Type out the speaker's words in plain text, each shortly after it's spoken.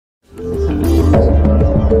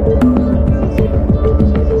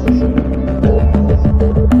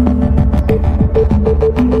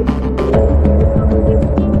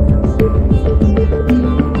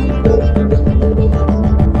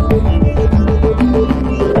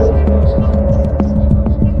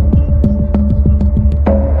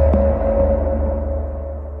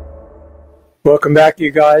Welcome back,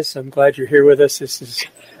 you guys. I'm glad you're here with us. This is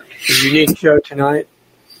a unique show tonight,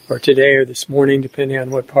 or today, or this morning, depending on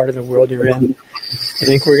what part of the world you're in. I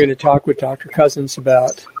think we're going to talk with Dr. Cousens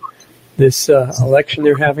about this election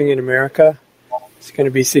they're having in America. It's going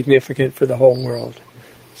to be significant for the whole world.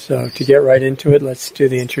 So to get right into it, let's do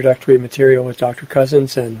the introductory material with Dr.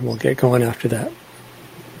 Cousens, and we'll get going after that.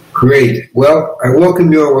 Great. Well, I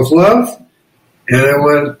welcome you all with love, and I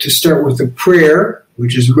want to start with a prayer,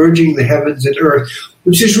 which is merging the heavens and earth,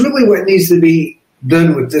 which is really what needs to be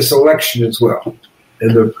done with this election as well.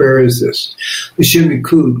 And the prayer is this: Hashem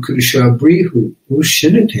Yikud Kudusha Brihu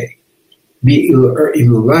Ushinate Bi'il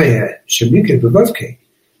Imulaya Shemike Bavavke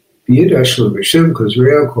B'Yidashlo Hashem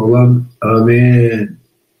Kozreel Kolam. Amen.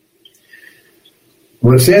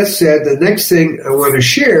 Once that's said, the next thing I want to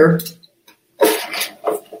share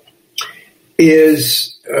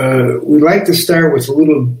is we like to start with a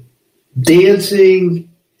little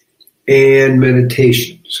dancing and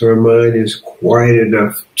meditation, so our mind is quiet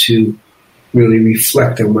enough to really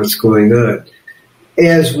reflect on what's going on.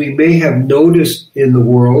 As we may have noticed in the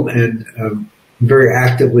world and very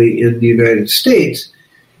actively in the United States,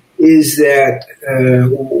 is that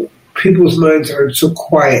people's minds aren't so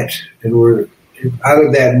quiet, and we're out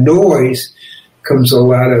of that noise comes a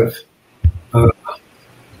lot of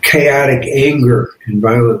chaotic anger and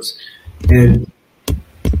violence. And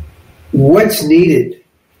what's needed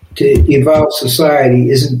to evolve society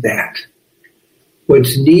isn't that.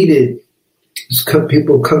 What's needed is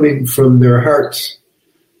people coming from their hearts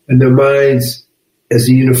and their minds as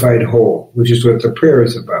a unified whole, which is what the prayer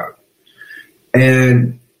is about.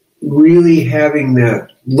 And really having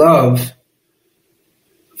that love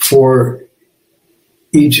for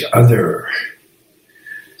each other.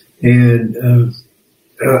 And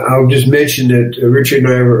I'll just mention that Richard and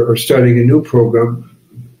I are starting a new program,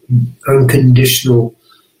 Unconditional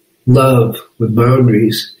Love with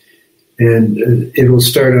Boundaries, and it will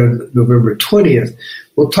start on November 20th.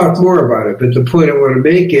 We'll talk more about it, but the point I want to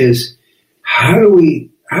make is how do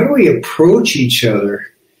we approach each other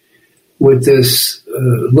with this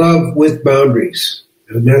love with boundaries?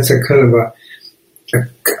 And that's a kind of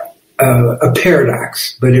a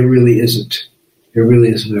paradox, but it really isn't. It really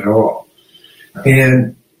isn't at all.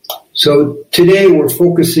 And so today we're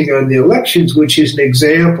focusing on the elections, which is an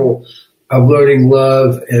example of learning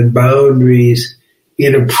love and boundaries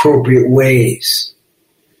in appropriate ways.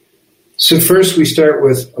 So first we start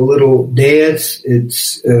with a little dance.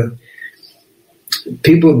 It's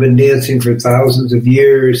people have been dancing for thousands of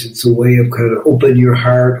years. It's a way of kind of opening your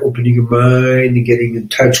heart, opening your mind, and getting in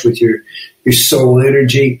touch with your soul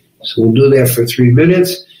energy. So we'll do that for 3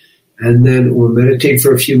 minutes, and then we'll meditate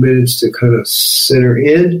for a few minutes to kind of center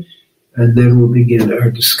in, and then we'll begin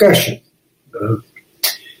our discussion.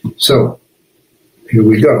 So here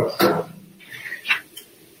we go.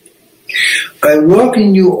 I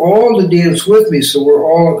welcome you all to dance with me, so we're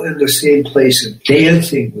all in the same place of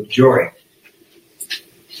dancing with joy.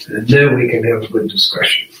 And then we can have a good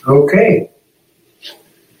discussion. Okay.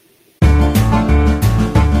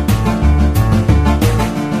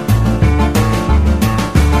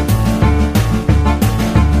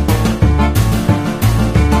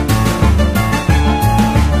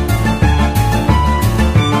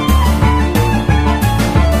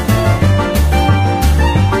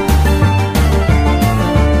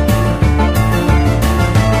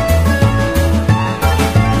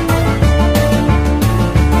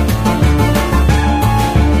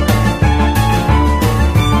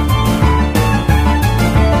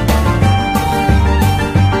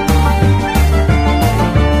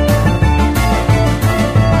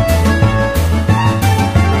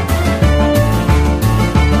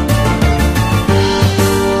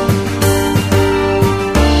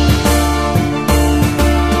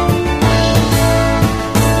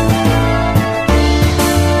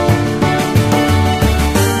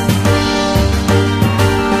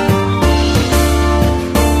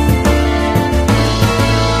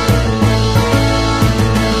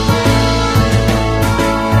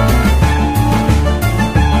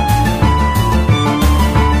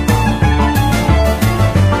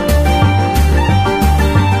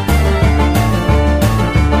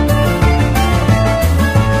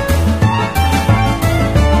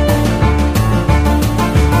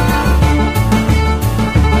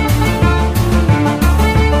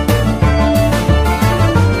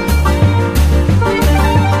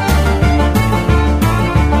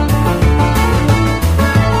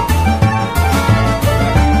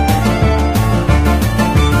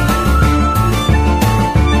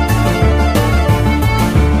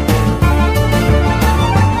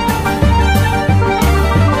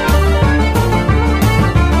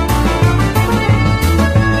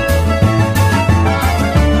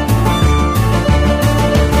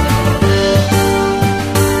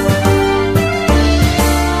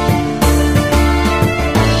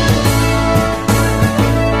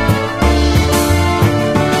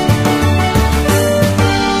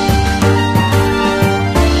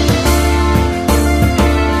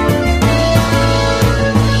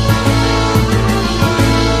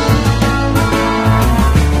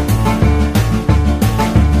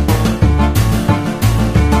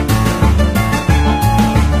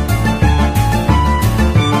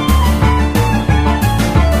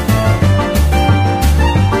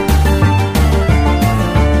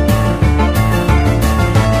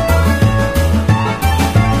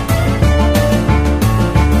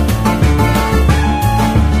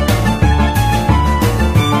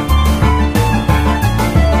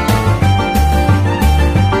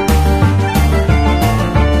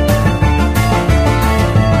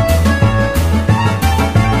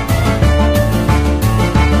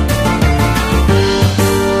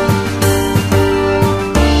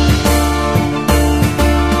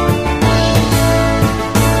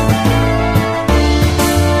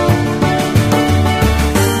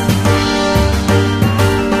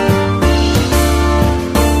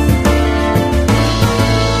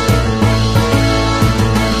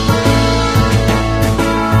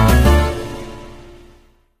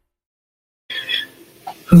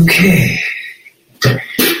 Okay.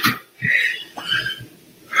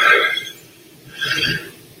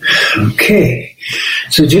 Okay.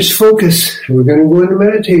 So just focus. We're going to go into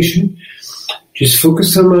meditation. Just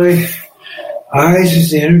focus on my eyes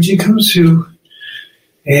as the energy comes through.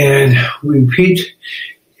 And repeat,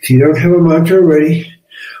 if you don't have a mantra already,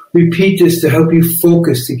 repeat this to help you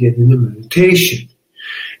focus to get into meditation.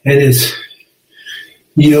 And it's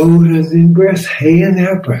Yod in breath, Hey in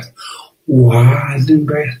that breath. Wad in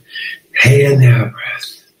breath, Hey in that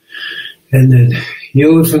breath. And then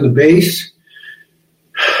Yod from the base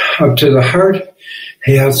up to the heart,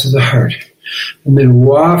 Hey out to the heart. And then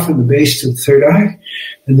Wah from the base to the third eye,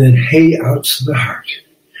 and then Hey out to the heart.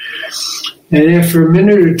 And after a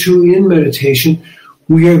minute or two in meditation,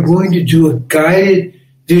 we are going to do a guided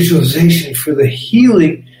visualization for the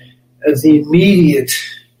healing of the immediate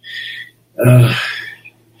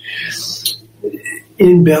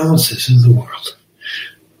imbalances in the world.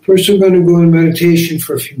 First, we're going to go in meditation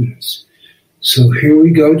for a few minutes. So here we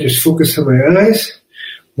go. Just focus on my eyes.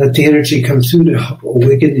 Let the energy come through to help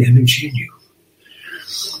awaken the energy in you.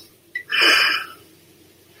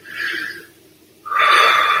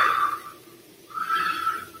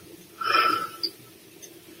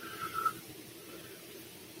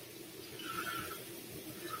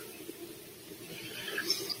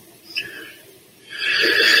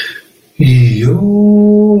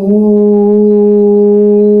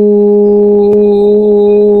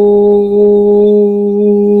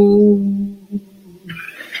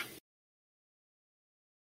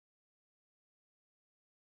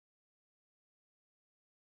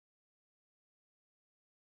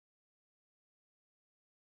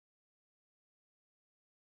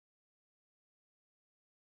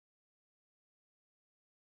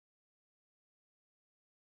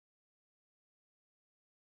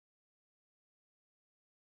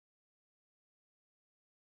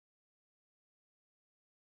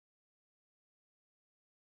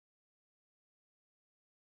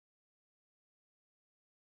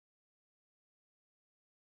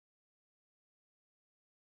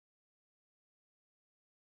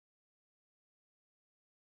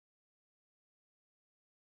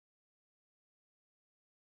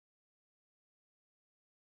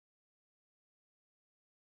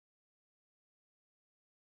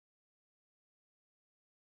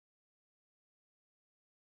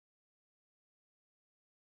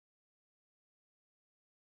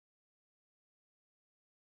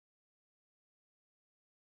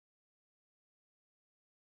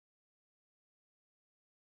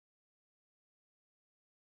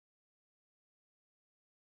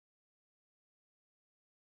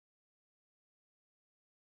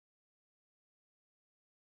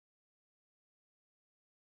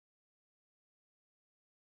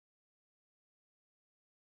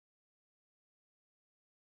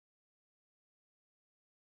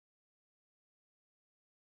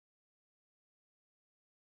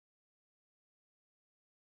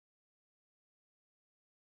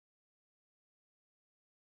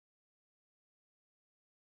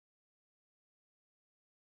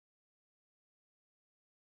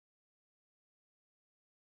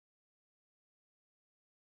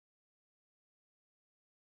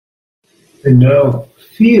 And now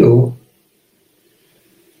feel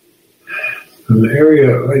from the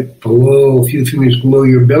area right below, a few fingers below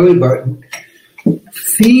your belly button,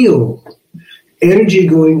 feel energy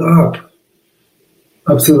going up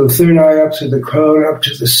to the third eye, up to the crown, up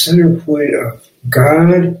to the center point of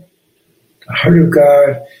God, the heart of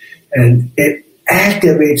God, and it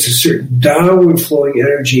activates a certain downward flowing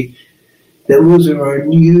energy that moves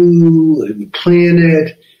around you and the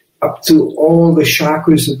planet, up to all the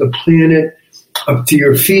chakras of the planet, up to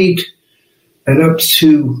your feet, and up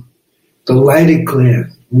to the Leydig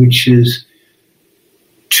gland, which is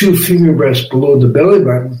 2 finger breaths below the belly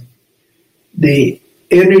button, the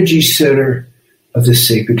energy center of the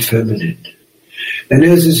sacred feminine. And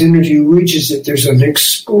as this energy reaches it, there's an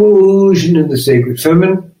explosion in the sacred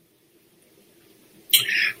feminine,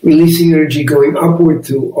 releasing energy going upward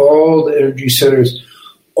through all the energy centers,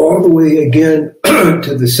 all the way again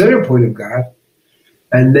to the center point of God,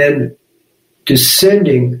 and then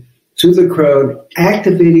descending to the crown,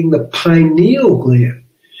 activating the pineal gland.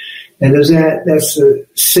 And that's the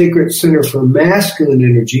sacred center for masculine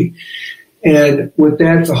energy. And with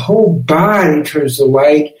that, the whole body turns to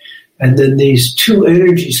light, and then these two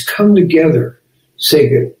energies come together,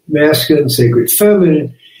 sacred masculine, sacred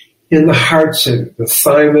feminine, in the heart center, the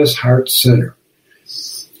thymus heart center,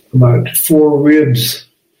 about 4 ribs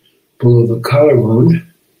below the collarbone.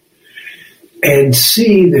 And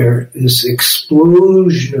see there this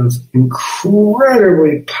explosion of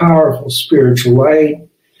incredibly powerful spiritual light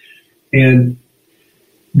And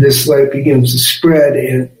this light begins to spread,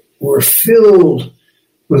 and we're filled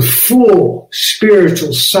with full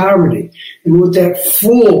spiritual sovereignty. And with that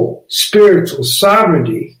full spiritual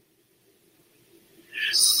sovereignty,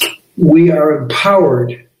 we are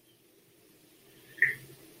empowered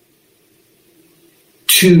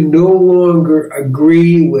to no longer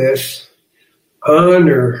agree with,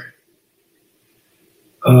 honor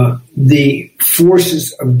the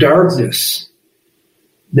forces of darkness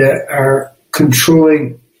that are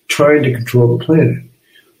trying to control the planet.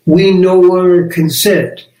 We no longer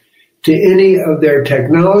consent to any of their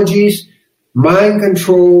technologies, mind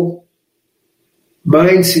control,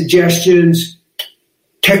 mind suggestions,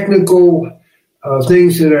 technical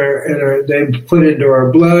things that they put into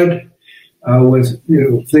our blood with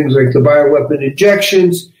things like the bioweapon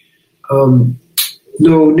injections.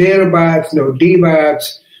 No nanobots, no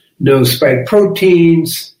D-bots, no spike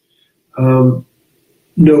proteins, no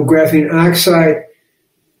graphene oxide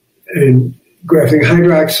and graphene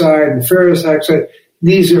hydroxide and ferrous oxide.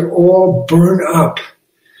 These are all burned up.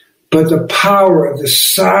 But the power of the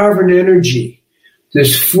sovereign energy,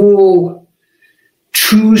 this full,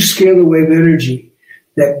 true scalar wave energy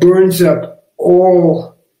that burns up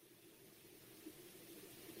all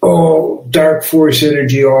dark force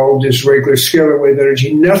energy, all just regular scalar wave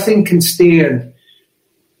energy, nothing can stand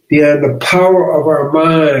beyond the power of our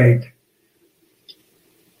mind,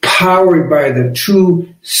 powered by the true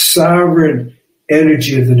sovereign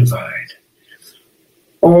energy of the divine.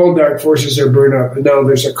 All dark forces are burned up, and now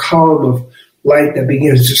there's a column of light that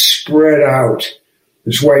begins to spread out,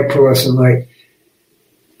 this white pearlescent light,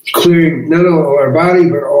 clearing not only our body,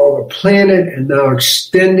 but all the planet, and now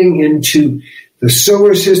extending into the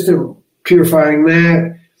solar system, purifying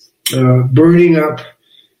that, burning up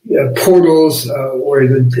portals where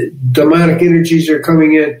the demonic energies are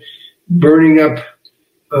coming in, burning up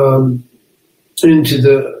into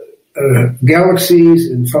the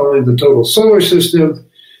galaxies and following the total solar system,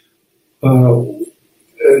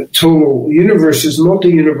 total universes,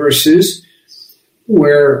 multi-universes,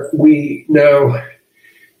 where we now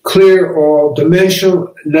clear all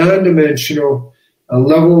dimensional, non-dimensional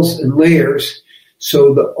levels and layers,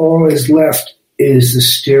 so that all is left is the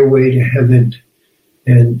stairway to heaven,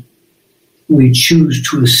 and we choose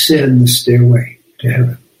to ascend the stairway to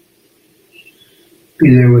heaven.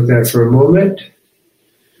 Be there with that for a moment.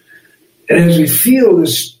 And as we feel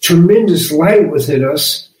this tremendous light within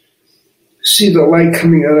us, see the light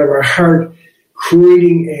coming out of our heart,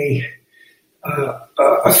 creating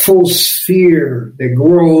a full sphere that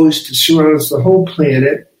grows to surround the whole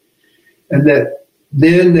planet, and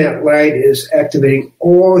then that light is activating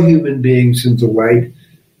all human beings into light,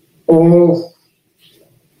 all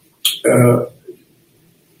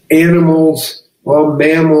animals, all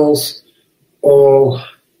mammals, all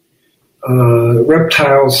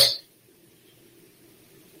reptiles,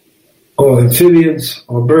 all amphibians,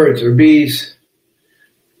 all birds or bees,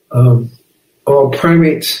 all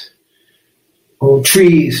primates, all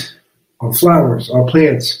trees, all flowers, all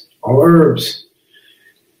plants, all herbs,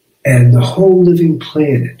 and the whole living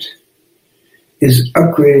planet is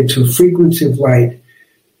upgraded to a frequency of light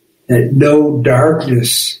that no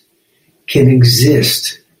darkness can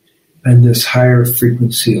exist in this higher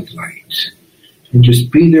frequency of light. And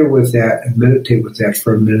just be there with that and meditate with that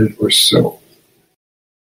for a minute or so.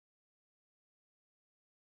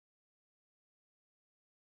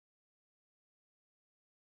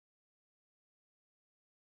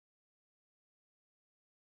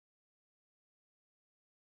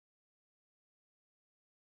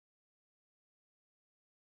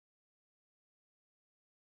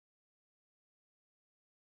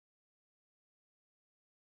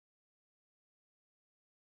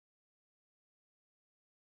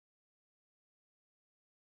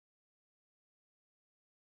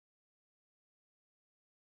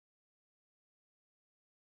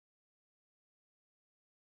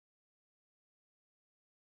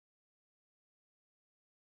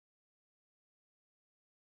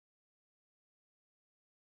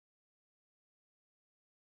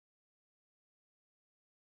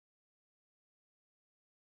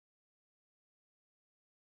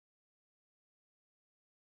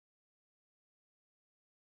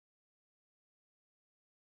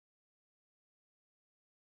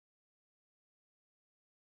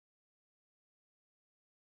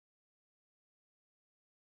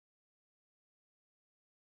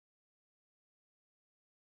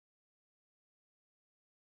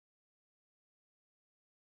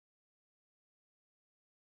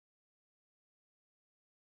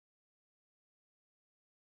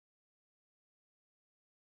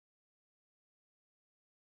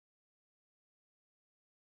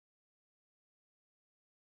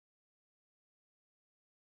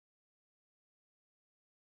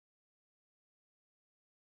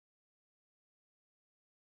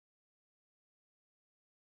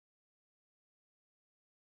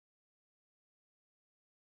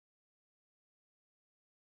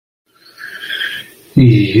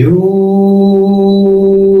 Slowly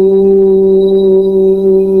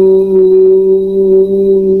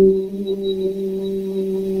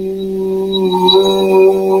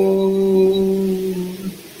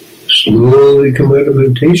come out of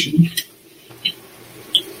meditation.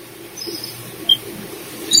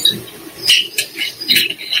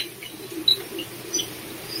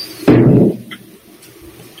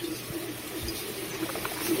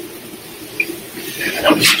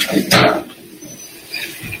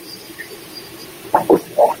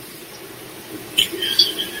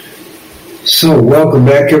 So, welcome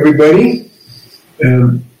back, everybody.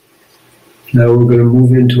 Now we're going to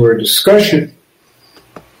move into our discussion.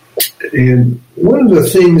 And one of the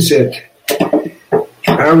things that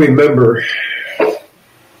I remember,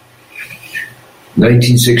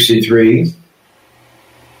 1963,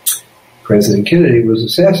 President Kennedy was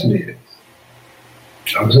assassinated.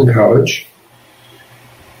 I was in college,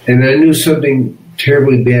 and I knew something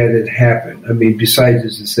terribly bad had happened. I mean, besides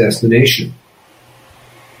his assassination.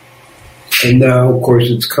 And now, of course,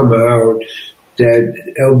 it's come out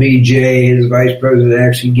that LBJ, his vice president,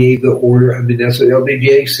 actually gave the order. I mean, that's what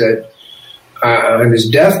LBJ said on his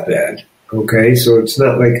deathbed. Okay, so it's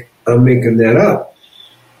not like I'm making that up.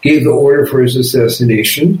 Gave the order for his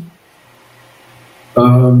assassination.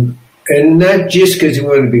 And not just because he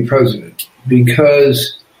wanted to be president,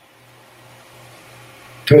 because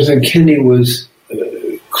President Kennedy was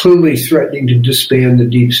clearly threatening to disband the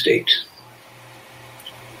deep state,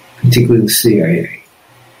 particularly the CIA.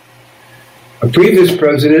 A previous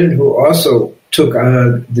president who also took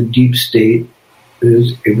on the deep state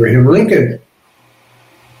is Abraham Lincoln.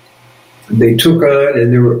 They took on,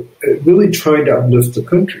 and they were really trying to uplift the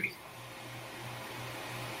country.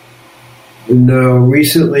 And now,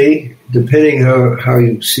 recently, depending how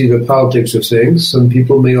you see the politics of things, some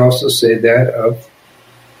people may also say that of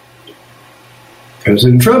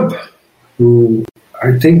President Trump, who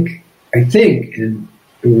I think, and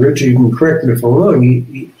Richard, you can correct me if I'm wrong,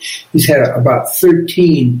 he's had about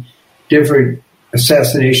 13 different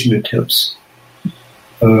assassination attempts,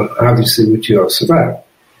 obviously, which he all survived.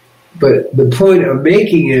 But the point I'm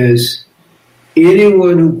making is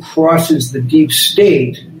anyone who crosses the deep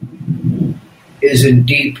state is in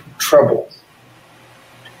deep trouble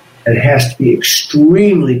and has to be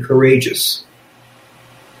extremely courageous.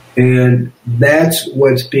 And that's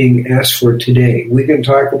what's being asked for today. We can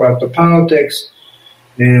talk about the politics,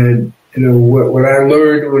 and what I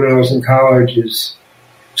learned when I was in college is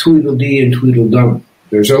Tweedledee and Tweedledum.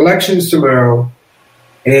 There's elections tomorrow,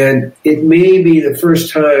 and it may be the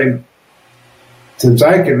first time since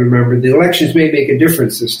I can remember the elections may make a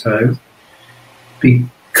difference this time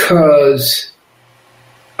because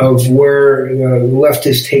of where the left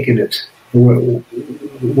has taken it,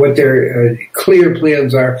 what their clear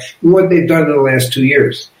plans are, and what they've done in the last 2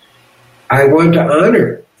 years. I want to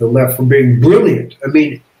honor the left for being brilliant. I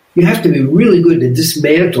mean, you have to be really good to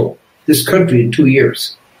dismantle this country in 2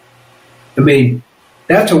 years. I mean,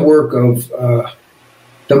 that's a work of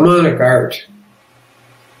demonic art.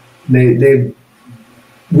 They've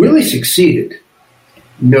really succeeded.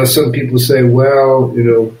 Some people say, well,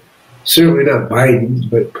 certainly not Biden,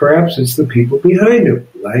 but perhaps it's the people behind him,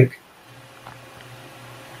 like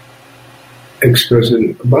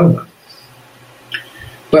ex-President Obama.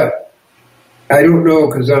 But I don't know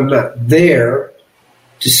because I'm not there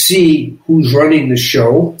to see who's running the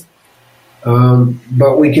show.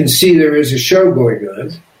 But we can see there is a show going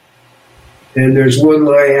on. And there's one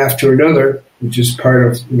lie after another, which is part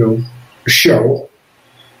of, a show.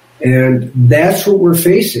 And that's what we're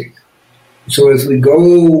facing. So as we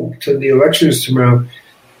go to the elections tomorrow,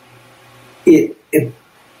 it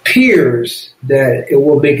appears that it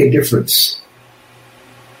will make a difference.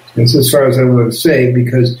 That's as far as I want to say,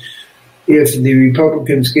 because if the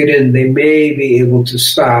Republicans get in, they may be able to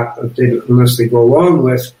stop, unless they go along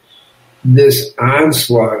with this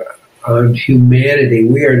onslaught on humanity.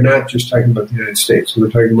 We are not just talking about the United States. We're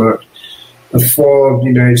talking about the fall of the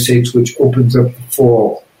United States, which opens up the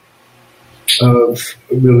fall of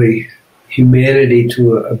really humanity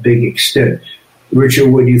to a big extent. Richard,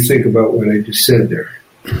 what do you think about what I just said there?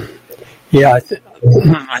 Yeah, I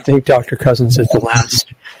think Dr. Cousens said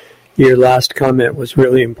your last comment was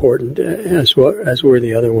really important, as were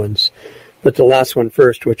the other ones. But the last one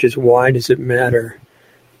first, which is why does it matter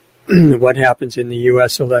what happens in the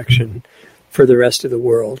U.S. election for the rest of the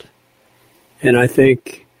world? And I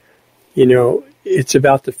think, it's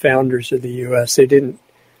about the founders of the U.S. They didn't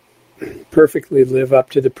perfectly live up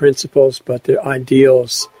to the principles, but the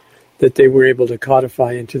ideals that they were able to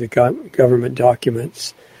codify into the government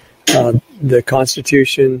documents. The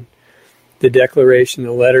Constitution, the Declaration,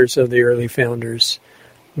 the letters of the early founders,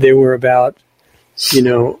 They were about,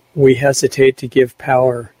 we hesitate to give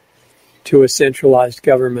power to a centralized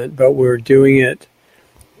government, but we're doing it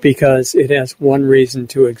because it has one reason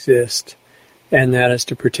to exist, and that is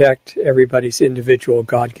to protect everybody's individual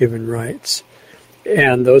God-given rights.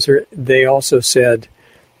 And they also said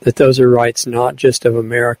that those are rights not just of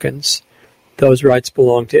Americans. Those rights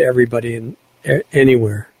belong to everybody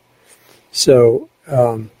anywhere. So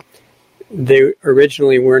they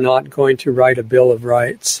originally were not going to write a Bill of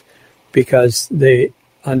Rights because they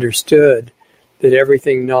understood that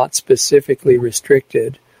everything not specifically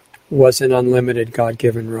restricted was an unlimited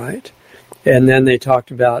God-given right. And then they talked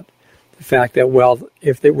about the fact that,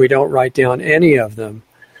 if we don't write down any of them,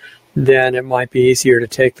 then it might be easier to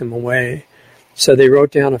take them away. So they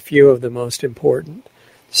wrote down a few of the most important,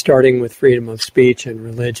 starting with freedom of speech and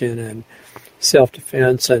religion and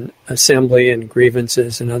self-defense and assembly and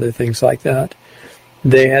grievances and other things like that.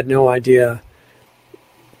 They had no idea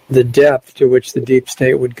the depth to which the deep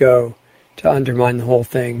state would go to undermine the whole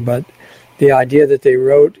thing. But the idea that they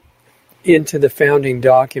wrote into the founding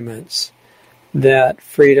documents that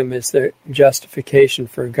freedom is the justification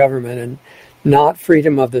for government and not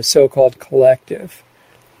freedom of the so-called collective,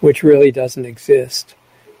 which really doesn't exist.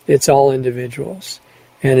 It's all individuals.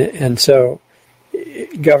 And so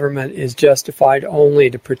government is justified only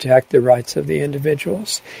to protect the rights of the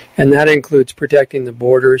individuals. And that includes protecting the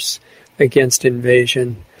borders against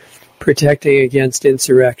invasion, protecting against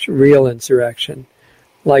insurrection, real insurrection,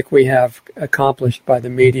 like we have accomplished by the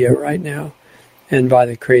media right now and by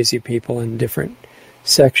the crazy people in different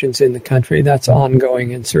sections in the country. That's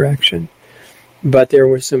ongoing insurrection. But there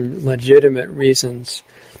were some legitimate reasons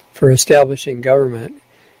for establishing government.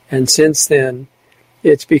 And since then,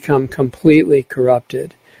 it's become completely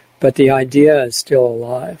corrupted. But the idea is still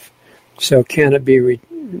alive. So can it be,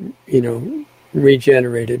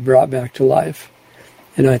 regenerated, brought back to life?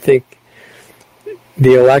 And I think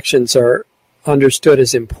the elections are understood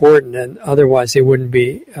as important, and otherwise they wouldn't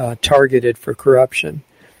be targeted for corruption.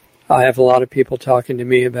 I have a lot of people talking to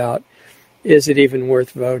me about, is it even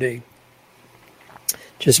worth voting?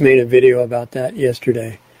 Just made a video about that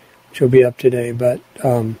yesterday, which will be up today. But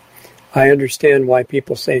I understand why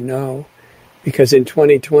people say no, because in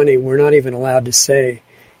 2020 we're not even allowed to say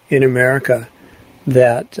in America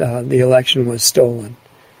that the election was stolen.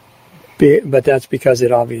 But that's because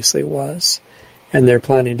it obviously was. And they're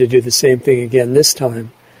planning to do the same thing again this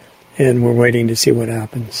time. And we're waiting to see what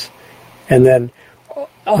happens. And then,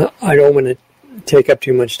 I don't want to take up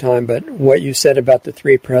too much time, but what you said about the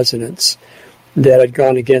 3 presidents that had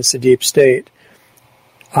gone against the deep state,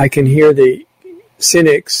 I can hear the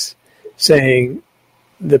cynics saying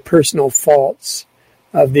the personal faults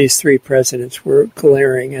of these 3 presidents were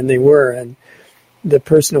glaring, and they were. And the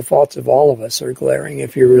personal faults of all of us are glaring,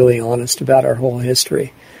 if you're really honest about our whole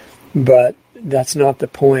history. But that's not the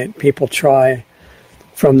point. People try,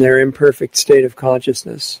 from their imperfect state of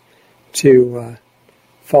consciousness, to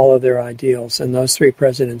follow their ideals. And those 3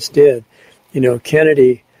 presidents did.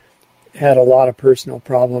 Kennedy had a lot of personal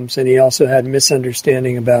problems, and he also had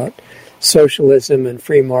misunderstanding about socialism and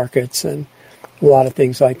free markets and a lot of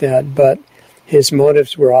things like that. But his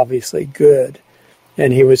motives were obviously good.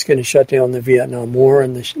 And he was going to shut down the Vietnam War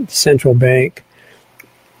and the central bank,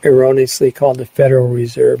 erroneously called the Federal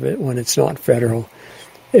Reserve when it's not federal.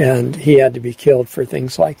 And he had to be killed for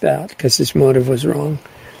things like that because his motive was wrong,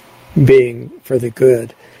 being for the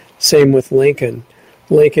good. Same with Lincoln.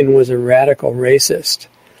 Lincoln was a radical racist.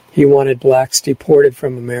 He wanted blacks deported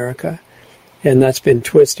from America. And that's been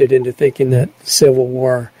twisted into thinking that the Civil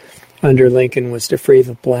War under Lincoln was to free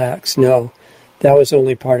the blacks. No, that was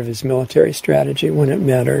only part of his military strategy when it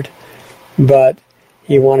mattered. But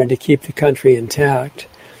he wanted to keep the country intact.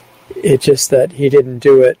 It's just that he didn't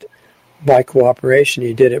do it by cooperation.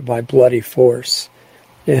 He did it by bloody force.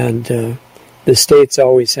 And the states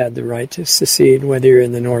always had the right to secede, whether you're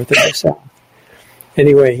in the North or the South.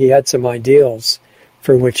 Anyway, he had some ideals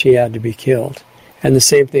for which he had to be killed. And the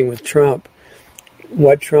same thing with Trump.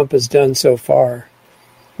 What Trump has done so far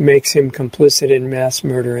makes him complicit in mass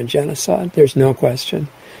murder and genocide. There's no question.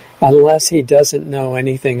 Unless he doesn't know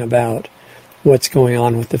anything about what's going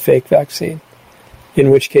on with the fake vaccine. In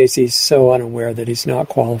which case he's so unaware that he's not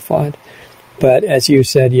qualified. But as you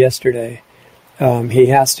said yesterday, he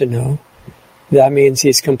has to know. That means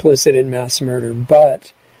he's complicit in mass murder.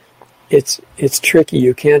 But it's tricky.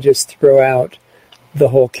 You can't just throw out the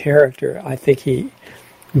whole character. I think he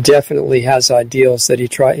definitely has ideals that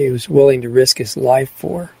he was willing to risk his life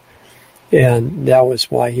for. And that was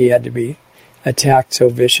why he had to be attacked so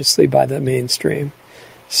viciously by the mainstream.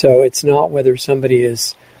 So it's not whether somebody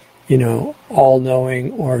is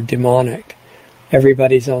all-knowing or demonic.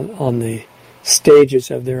 everybody's on the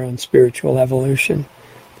stages of their own spiritual evolution.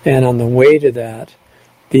 And on the way to that,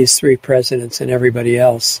 these three presidents and everybody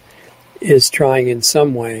else is trying in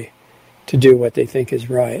some way to do what they think is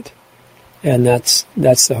right. And that's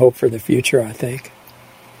the hope for the future, I think.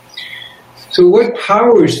 So what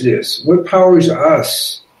powers this? What powers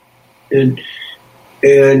us? And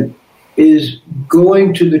is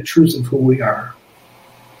going to the truth of who we are.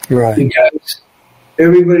 Right. Because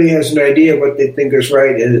everybody has an idea of what they think is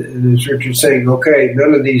right. And as Richard's saying, okay,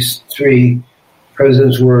 none of these three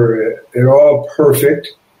presidents were at all perfect.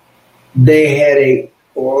 They had a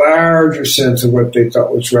larger sense of what they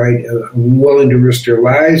thought was right and willing to risk their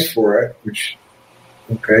lives for it, which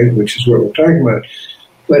is what we're talking about.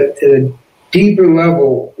 But at a deeper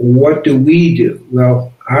level, what do we do?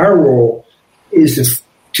 Well, our role is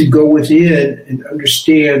to go within and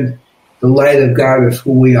understand the light of God of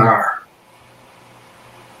who we are.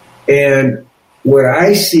 And what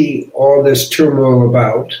I see all this turmoil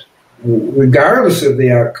about, regardless of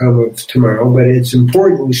the outcome of tomorrow, but it's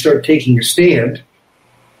important we start taking a stand,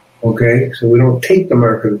 okay, so we don't take the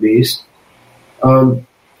mark of the beast,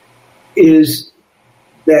 is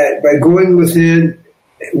that by going within,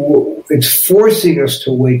 it's forcing us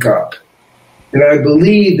to wake up. And I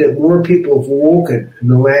believe that more people have woken in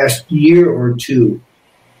the last year or two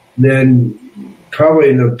than probably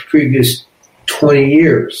in the previous 20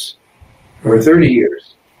 years or 30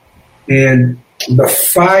 years. And the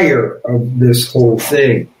fire of this whole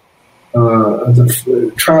thing,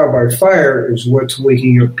 the trial by fire, is what's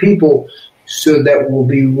waking up people so that we'll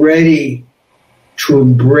be ready to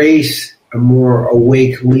embrace a more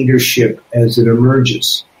awake leadership as it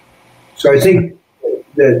emerges. So I think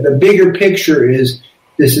the bigger picture is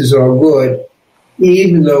this is all good,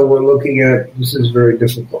 even though we're looking at this is very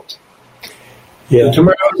difficult. Yeah. And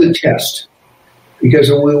tomorrow's a test,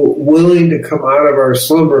 because we're willing to come out of our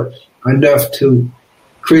slumber enough to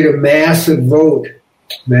create a massive vote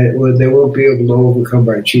that they won't be able to overcome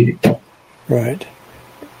by cheating. Right.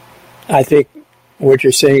 I think what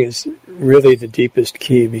you're saying is really the deepest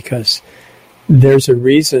key, because there's a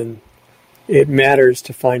reason it matters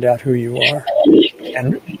to find out who you are.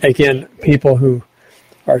 And again, people who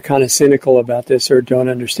are kind of cynical about this or don't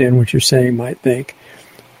understand what you're saying might think,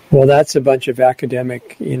 well, that's a bunch of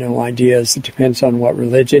academic, ideas. It depends on what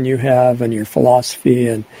religion you have and your philosophy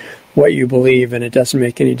and what you believe, and it doesn't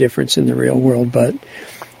make any difference in the real world. But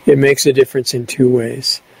it makes a difference in two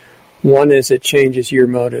ways. One is it changes your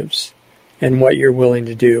motives and what you're willing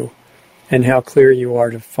to do and how clear you are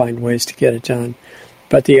to find ways to get it done.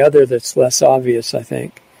 But the other that's less obvious, I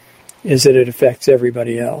think, is that it affects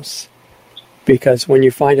everybody else. Because when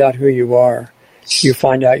you find out who you are, you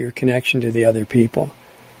find out your connection to the other people.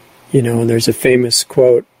 And there's a famous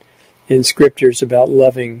quote in scriptures about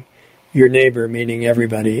loving your neighbor, meaning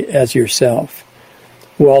everybody, as yourself.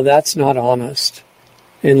 Well, that's not honest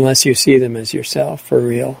unless you see them as yourself for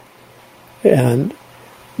real. And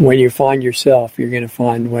when you find yourself, you're going to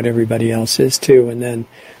find what everybody else is too. And then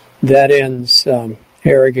that ends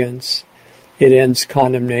arrogance. It ends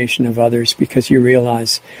condemnation of others, because you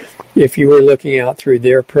realize if you were looking out through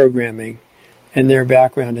their programming and their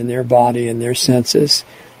background and their body and their senses,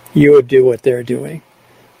 you would do what they're doing.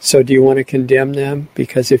 So do you want to condemn them?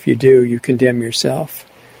 Because if you do, you condemn yourself.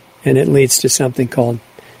 And it leads to something called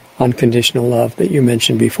unconditional love that you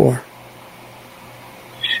mentioned before.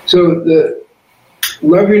 So the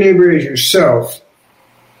love your neighbor as yourself,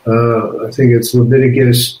 I think it's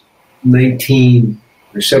Leviticus 19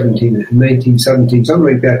 or 1917, something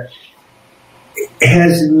like that,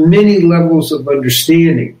 has many levels of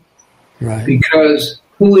understanding. Right. Because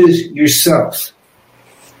who is yourself?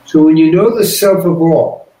 So when you know the self of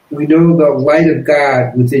all, we know the light of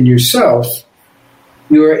God within yourself,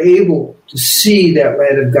 you are able to see that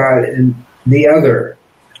light of God in the other.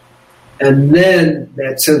 And then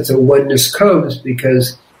that sense of oneness comes,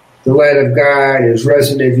 because the light of God is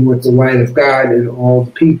resonating with the light of God in all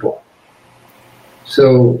the people.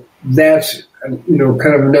 So that's,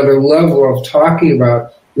 kind of another level of talking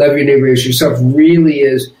about love your neighbor as yourself really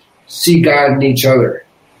is see God in each other.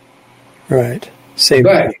 Right. Same.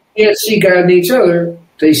 But if you can't see God in each other,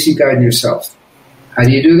 they see God in yourself. How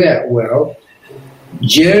do you do that? Well,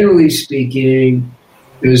 generally speaking,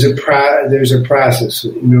 there's a process.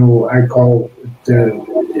 I call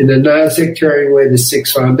it, in a non-sectarian way, the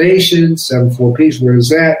 6 foundations, 7 4 Ps. Where is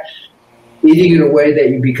that? Eating in a way that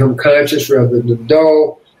you become conscious rather than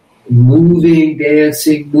dull. Moving,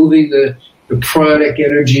 dancing, moving the pranic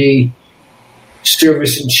energy,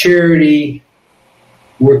 service and charity,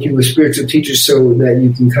 working with spiritual teachers so that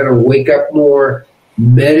you can kind of wake up more,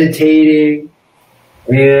 meditating,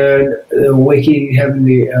 and having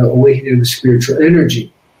the awakening of the spiritual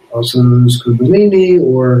energy, also known as Kundalini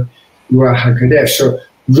or Ruach HaKodesh. So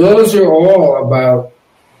those are all about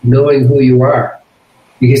knowing who you are,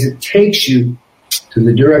 because it takes you to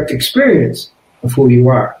the direct experience of who you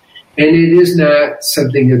are. And it is not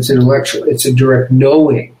something that's intellectual, it's a direct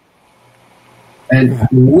knowing. And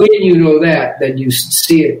when you know that, then you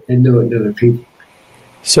see it and know it in other people.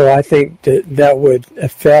 So I think that would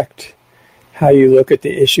affect how you look at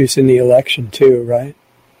the issues in the election too, right?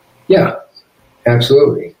 Yeah,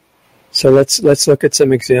 absolutely. So let's look at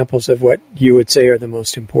some examples of what you would say are the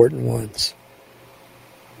most important ones.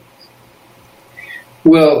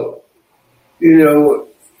 Well, you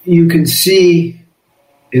can see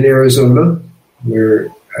in Arizona, where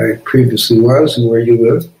I previously was and where you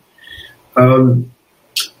live,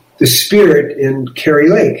 the spirit in Carrie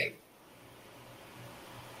Lake.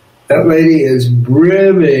 That lady is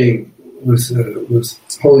brimming with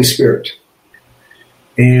Holy Spirit.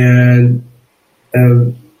 And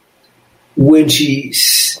when she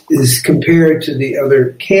is compared to the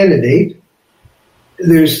other candidate,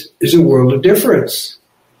 there's a world of difference.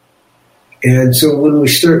 And so when we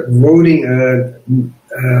start voting on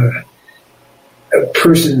a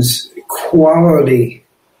person's quality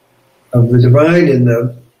of the divine in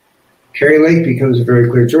them, Carrie Lake becomes a very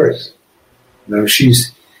clear choice. Now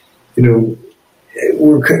she's,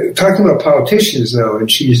 we're talking about politicians now,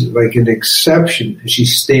 and she's like an exception. She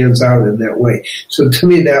stands out in that way. So to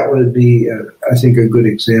me, that would be, I think, a good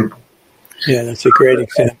example. Yeah, that's a great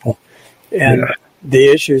example. And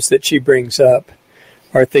the issues that she brings up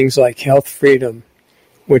are things like health freedom,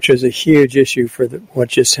 which is a huge issue for what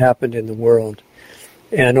just happened in the world.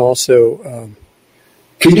 And also...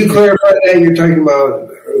 can you clarify that? You're talking about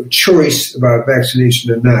choice about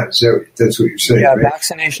vaccination or not. That's what you're saying, yeah, right?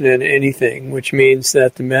 Vaccination in anything, which means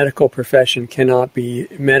that the medical profession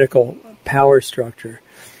medical power structure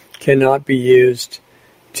cannot be used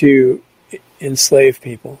to enslave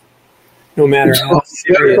people, no matter how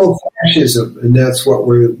serious. Medical fascism, and that's what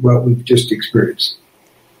we've just experienced.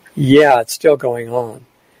 Yeah, it's still going on.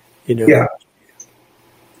 Yeah.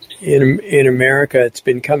 In America, it's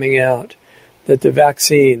been coming out that the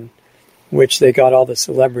vaccine, which they got all the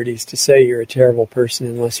celebrities to say you're a terrible person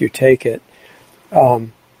unless you take it,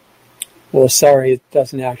 it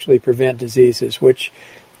doesn't actually prevent diseases, which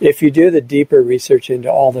if you do the deeper research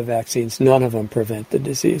into all the vaccines, none of them prevent the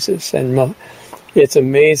diseases. And it's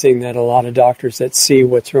amazing that a lot of doctors that see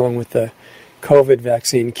what's wrong with the COVID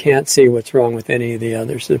vaccine can't see what's wrong with any of the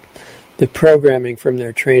others. The programming from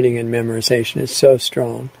their training and memorization is so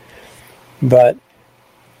strong. But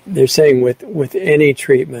they're saying with any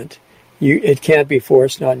treatment, it can't be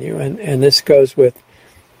forced on you. And this goes with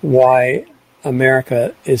why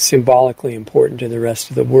America is symbolically important to the rest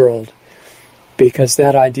of the world. Because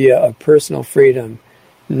that idea of personal freedom,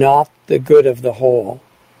 not the good of the whole,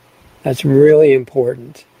 that's really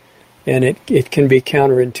important. And it can be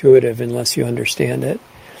counterintuitive unless you understand it.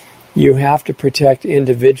 You have to protect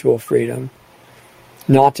individual freedom,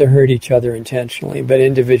 not to hurt each other intentionally, but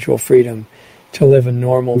individual freedom to live a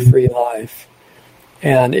normal, free life.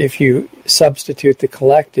 And if you substitute the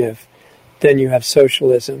collective, then you have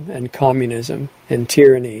socialism and communism and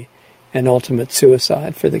tyranny and ultimate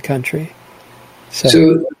suicide for the country.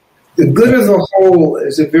 So the good of the whole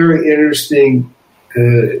is a very interesting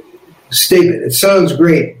statement. It sounds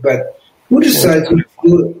great, but who decides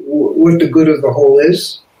what the good of the whole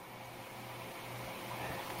is?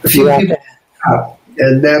 A few people,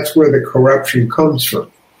 and that's where the corruption comes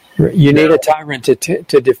from. You need a tyrant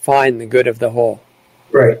to define the good of the whole.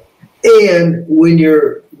 Right. And when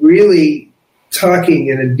you're really talking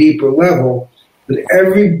in a deeper level, that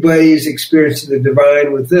everybody's experiencing the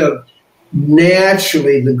divine with them,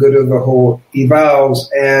 naturally the good of the whole evolves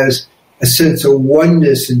as a sense of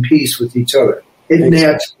oneness and peace with each other. It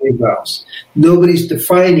naturally evolves. Nobody's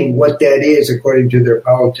defining what that is according to their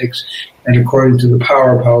politics and according to the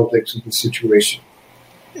power politics of the situation.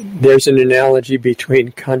 There's an analogy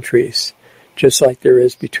between countries, just like there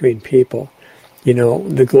is between people.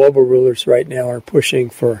 The global rulers right now are pushing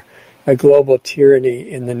for a global tyranny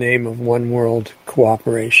in the name of one world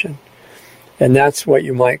cooperation. And that's what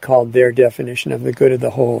you might call their definition of the good of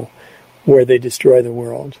the whole, where they destroy the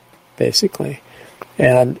world, basically.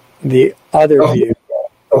 And the other view...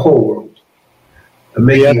 The whole world.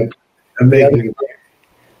 The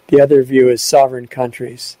other view is sovereign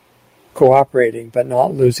countries cooperating but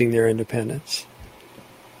not losing their independence.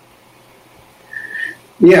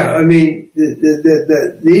 Yeah, I mean,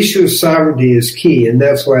 the issue of sovereignty is key, and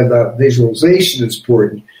that's why the visualization is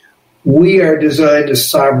important. We are designed as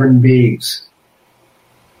sovereign beings.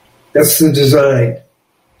 That's the design.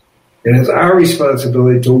 And it's our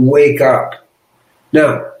responsibility to wake up.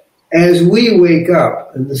 Now, as we wake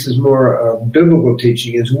up, and this is more biblical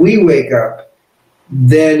teaching, as we wake up,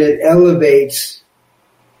 then it elevates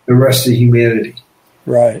the rest of humanity.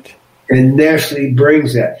 Right. And naturally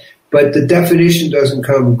brings that. But the definition doesn't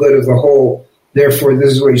come good of the whole, therefore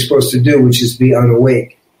this is what you're supposed to do, which is be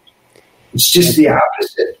unawake. It's just the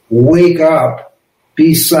opposite. Wake up,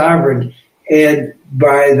 be sovereign, and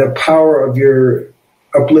by the power of your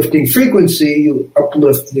uplifting frequency, you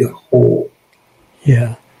uplift the whole.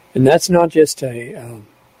 Yeah. And that's not just a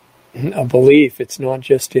belief. It's not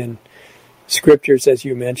just in scriptures, as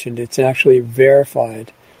you mentioned. It's actually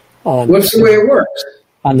verified on... What's the way it works?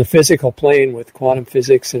 On the physical plane with quantum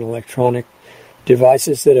physics and electronic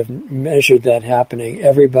devices that have measured that happening.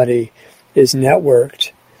 Everybody is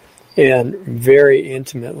networked and very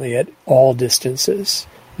intimately at all distances,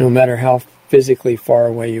 no matter how physically far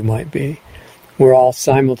away you might be. We're all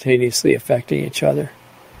simultaneously affecting each other.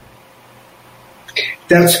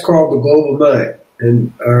 That's called the global mind.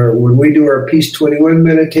 And when we do our Peace 21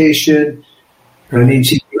 meditation on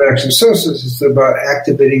each action solstice, it's about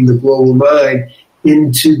activating the global mind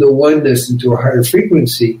into the oneness, into a higher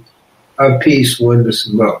frequency of peace, oneness,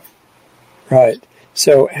 and love. Right.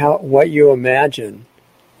 So what you imagine,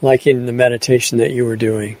 like in the meditation that you were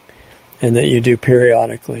doing and that you do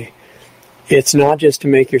periodically, it's not just to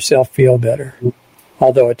make yourself feel better,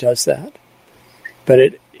 although it does that, but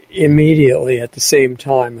it immediately at the same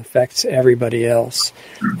time affects everybody else.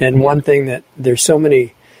 And one thing that there's so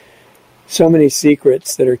many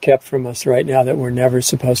secrets that are kept from us right now that we're never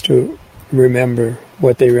supposed to remember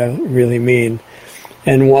what they really mean.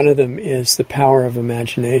 And one of them is the power of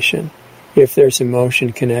imagination, if there's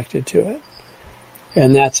emotion connected to it.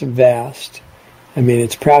 And that's vast. I mean,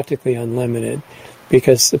 it's practically unlimited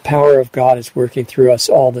because the power of God is working through us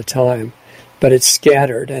all the time. But it's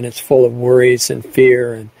scattered and it's full of worries and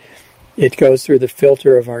fear, and it goes through the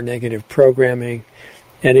filter of our negative programming,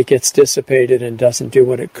 and it gets dissipated and doesn't do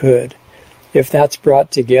what it could. If that's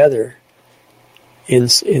brought together in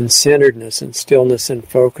centeredness and stillness and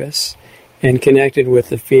focus, and connected with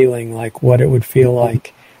the feeling, like what it would feel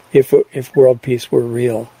like if world peace were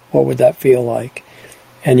real, what would that feel like?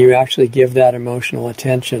 And you actually give that emotional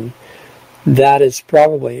attention. That is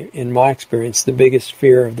probably, in my experience, the biggest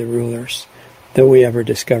fear of the rulers, that we ever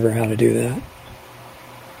discover how to do that.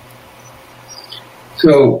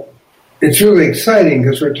 So it's really exciting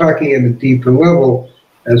because we're talking at a deeper level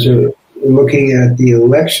as we're looking at the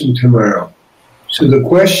election tomorrow. So the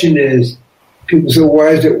question is, people say, why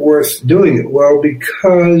is it worth doing it? Well,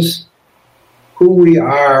 because who we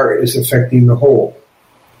are is affecting the whole.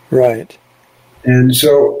 Right. And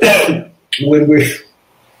so when we're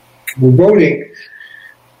voting,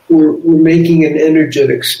 we're making an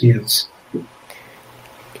energetic stance.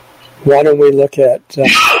 Why don't we look at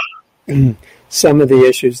some of the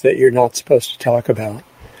issues that you're not supposed to talk about?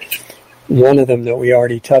 One of them that we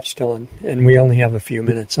already touched on, and we only have a few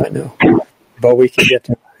minutes, I know, but we can get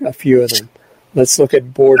to a few of them. Let's look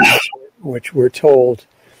at borders, which we're told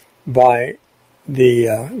by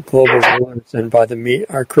the global rulers and by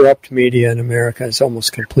our corrupt media in America is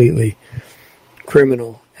almost completely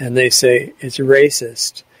criminal. And they say it's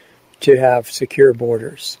racist to have secure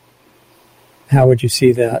borders. How would you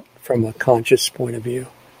see that from a conscious point of view?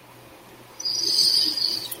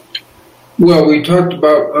 Well, we talked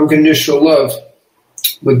about unconditional love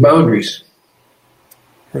with boundaries.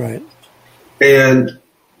 Right. And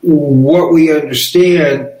what we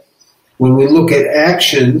understand when we look at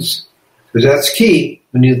actions, because that's key,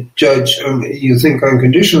 when you judge, you think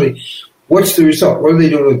unconditionally, what's the result? What are they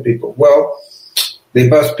doing with people? Well, they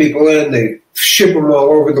bust people in, they ship them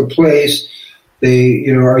all over the place, they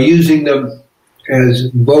are using them as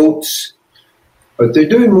votes, but they're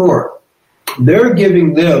doing more. They're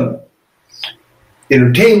giving them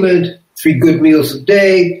entertainment, 3 good meals a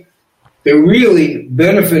day. They're really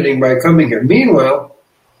benefiting by coming here. Meanwhile,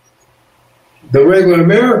 the regular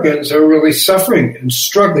Americans are really suffering and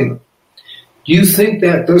struggling. Do you think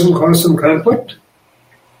that doesn't cause some conflict?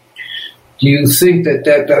 Do you think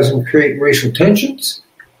that doesn't create racial tensions?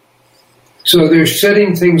 So they're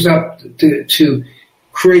setting things up to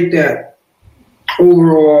create that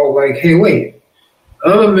overall, like, hey, wait,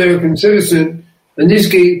 I'm an American citizen, and these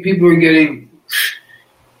people are getting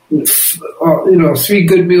 3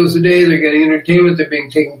 good meals a day, they're getting entertainment, they're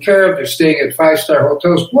being taken care of, they're staying at 5-star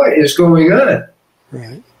hotels. What is going on?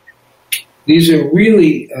 Right. These are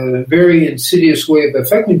really a very insidious way of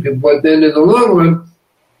affecting people, but then in the long run,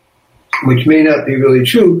 which may not be really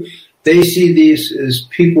true, they see these as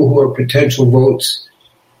people who are potential votes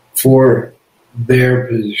for their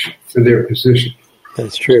position.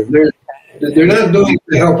 That's true. They're not doing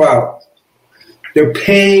it to help out. They're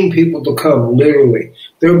paying people to come, literally.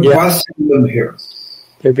 They're busing them here.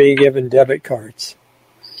 They're being given debit cards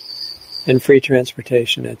and free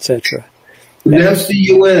transportation, etc. And that's the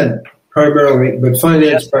UN, primarily, but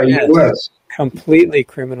financed by U.S. Completely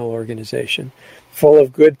criminal organization, full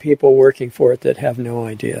of good people working for it that have no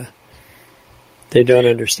idea. They don't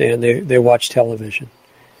understand. They watch television,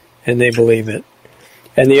 and they believe it.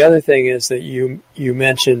 And the other thing is that you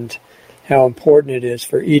mentioned how important it is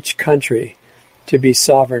for each country to be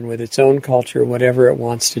sovereign with its own culture, whatever it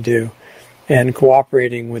wants to do, and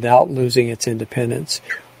cooperating without losing its independence.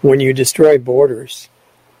 When you destroy borders,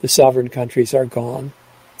 the sovereign countries are gone.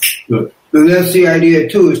 And that's the idea,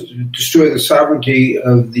 too, is to destroy the sovereignty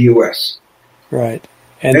of the U.S. Right.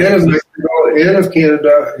 And of Mexico, and of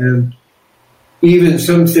Canada, and even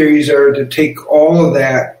some theories are to take all of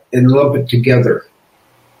that and lump it together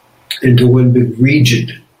into one big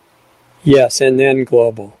region. Yes, and then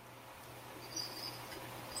global.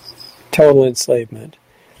 Total enslavement.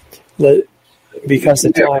 Because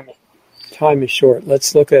the time is short,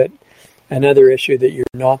 let's look at another issue that you're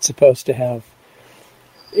not supposed to have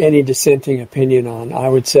any dissenting opinion on. I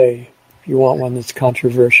would say, if you want one that's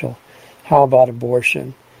controversial, how about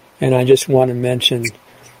abortion? And I just want to mention,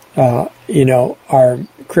 our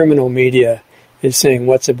criminal media is saying,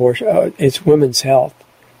 what's abortion? Oh, it's women's health.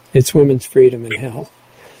 It's women's freedom and health.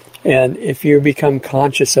 And if you become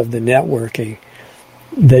conscious of the networking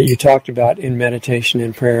that you talked about in meditation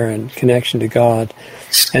and prayer and connection to God,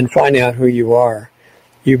 and find out who you are,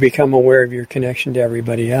 you become aware of your connection to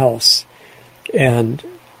everybody else. And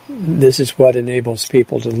this is what enables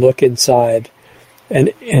people to look inside an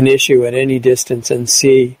issue at any distance and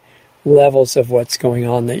see levels of what's going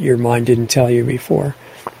on that your mind didn't tell you before.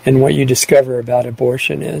 And what you discover about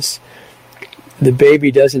abortion is the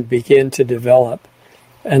baby doesn't begin to develop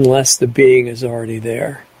unless the being is already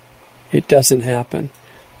there. It doesn't happen.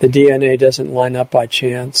 The DNA doesn't line up by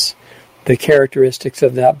chance. The characteristics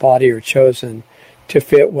of that body are chosen to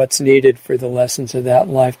fit what's needed for the lessons of that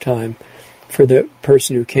lifetime for the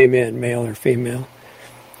person who came in, male or female.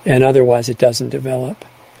 And otherwise it doesn't develop.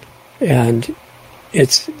 And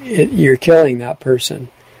you're killing that person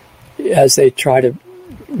as they try to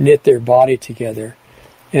knit their body together.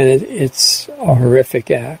 And it's a horrific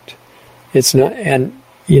act. It's not, and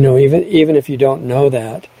even if you don't know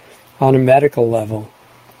that, on a medical level,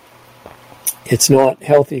 it's not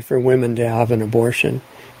healthy for women to have an abortion.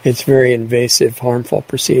 It's a very invasive, harmful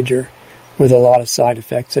procedure with a lot of side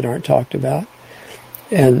effects that aren't talked about.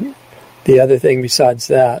 And the other thing besides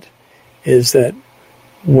that is that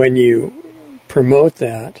when you promote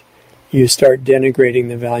that, you start denigrating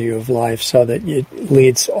the value of life so that it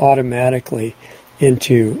leads automatically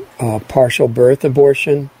into partial birth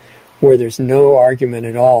abortion, where there's no argument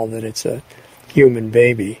at all that it's a human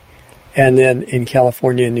baby. And then in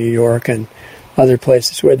California and New York and other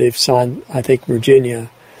places where they've signed, I think Virginia,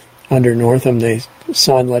 under Northam, they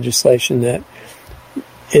signed legislation that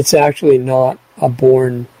it's actually not a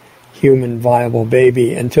born human viable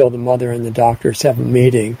baby until the mother and the doctors have a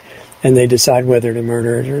meeting and they decide whether to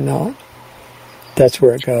murder it or not. That's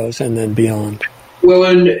where it goes, and then beyond. Well,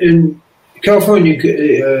 in California,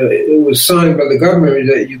 it was signed by the governor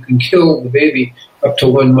that you can kill the baby up to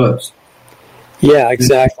 1 month. Yeah,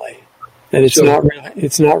 exactly. And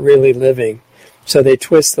it's not really living. So they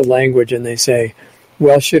twist the language and they say,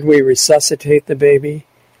 well, should we resuscitate the baby?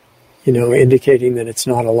 Indicating that it's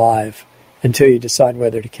not alive until you decide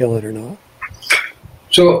whether to kill it or not.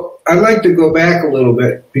 So I'd like to go back a little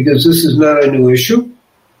bit because this is not a new issue.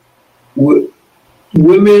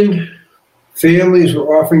 Women, families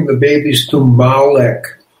were offering the babies to Molech,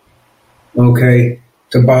 to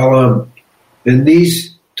Balaam, and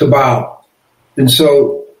these to Baal. And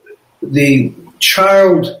so the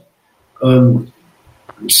child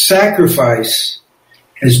sacrifice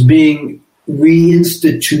is being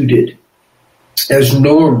reinstituted as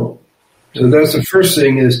normal. So that's the first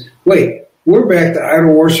thing is, wait, we're back to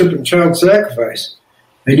idol worship and child sacrifice.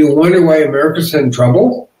 And you wonder why America's in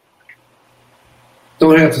trouble?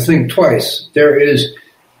 Don't have to think twice. There is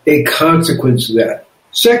a consequence to that.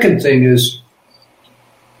 Second thing is,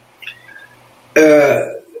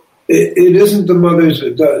 it isn't the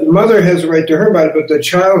mother has a right to her body, but the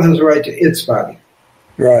child has a right to its body.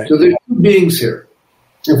 Right. So there's two beings here.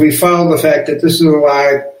 If we follow the fact that this is a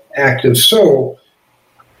live, active soul,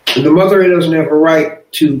 and the mother doesn't have a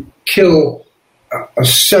right to kill a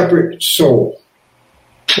separate soul.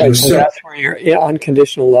 Right, so that's where you're in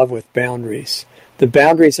unconditional love with boundaries. The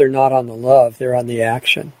boundaries are not on the love, they're on the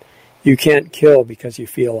action. You can't kill because you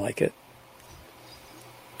feel like it.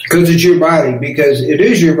 Because it's your body, because it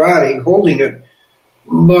is your body holding it,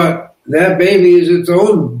 but that baby is its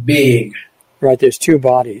own being. Right, there's two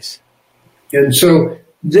bodies. And so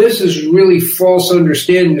this is really false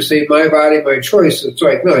understanding to say, my body, my choice. It's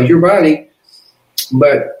like, no, it's your body,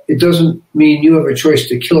 but it doesn't mean you have a choice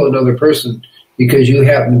to kill another person because you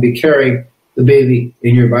happen to be carrying the baby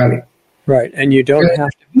in your body. Right, and you don't have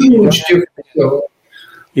to. Huge difference. So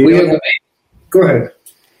go ahead.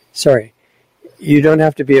 Sorry. You don't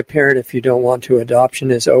have to be a parent if you don't want to. Adoption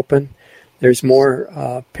is open. There's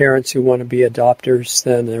more parents who want to be adopters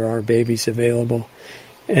than there are babies available.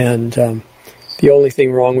 And the only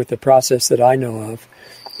thing wrong with the process that I know of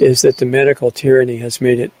is that the medical tyranny has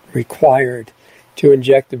made it required to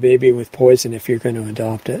inject the baby with poison if you're going to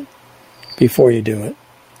adopt it before you do it.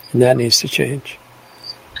 And that needs to change.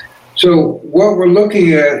 So what we're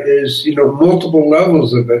looking at is, multiple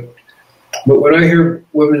levels of it. But when I hear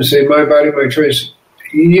women say, my body, my choice,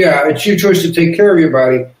 yeah, it's your choice to take care of your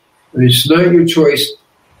body, but it's not your choice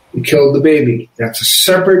to kill the baby. That's a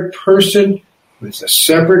separate person with a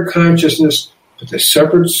separate consciousness, with a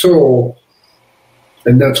separate soul,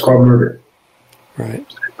 and that's called murder. Right.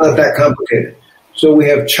 Not that complicated. So we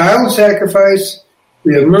have child sacrifice,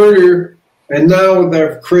 we have murder, and now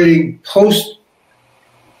they're creating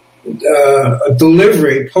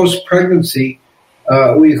post-delivery, post-pregnancy,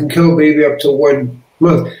 where you can kill a baby up to 1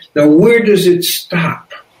 month. Now, where does it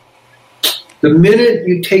stop? The minute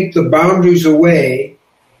you take the boundaries away,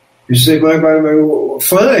 you say, my body,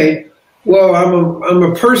 fine. Well, I'm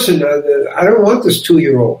a person. I don't want this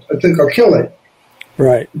 2-year-old. I think I'll kill it.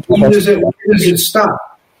 Right. Where does it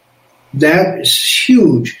stop? That is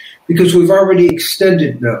huge because we've already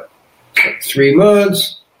extended now. 3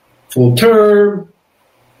 months, full term,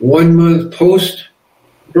 1 month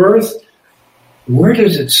post-birth. Where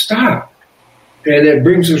does it stop? And it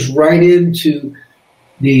brings us right into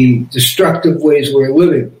the destructive ways we're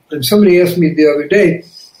living. And somebody asked me the other day,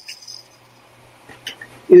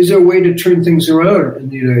 is there a way to turn things around in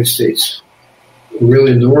the United States?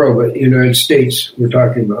 Really in the world, but the United States we're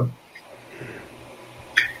talking about.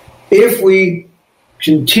 If we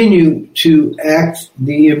continue to act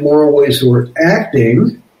the immoral ways that we're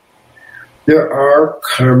acting, there are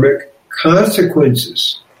karmic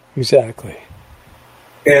consequences. Exactly.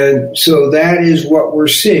 And so that is what we're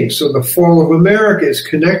seeing. So the fall of America is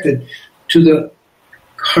connected to the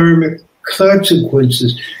karmic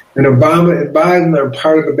consequences. And Obama and Biden are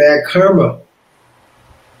part of the bad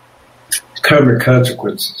karmic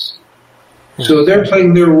consequences. So they're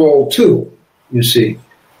playing their role too, you see.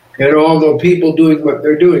 And all the people doing what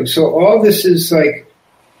they're doing. So all this is like,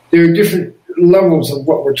 there are different levels of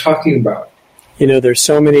what we're talking about. There's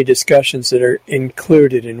so many discussions that are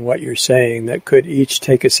included in what you're saying that could each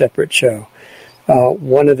take a separate show.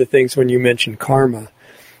 One of the things when you mention karma,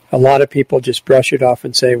 a lot of people just brush it off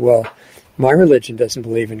and say, well, my religion doesn't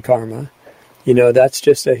believe in karma. That's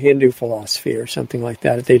just a Hindu philosophy or something like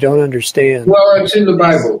that. They don't understand. Well, it's in the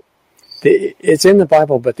Bible. It's in the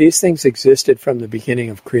Bible, but these things existed from the beginning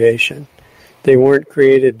of creation. They weren't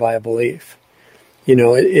created by a belief.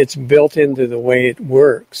 It's built into the way it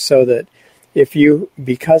works so that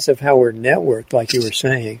because of how we're networked, like you were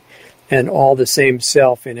saying, and all the same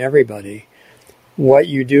self in everybody, what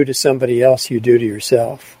you do to somebody else, you do to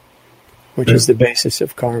yourself, which is the basis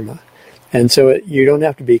of karma. And so you don't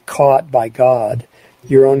have to be caught by God.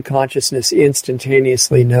 Your own consciousness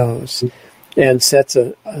instantaneously knows and sets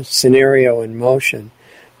a scenario in motion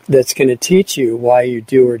that's going to teach you why you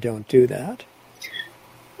do or don't do that.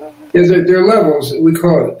 Yeah, there are levels. We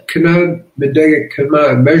call it kanan, medega,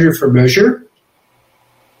 kaman, measure for measure.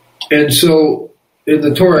 And so in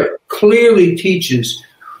the Torah, it clearly teaches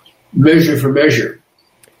measure for measure.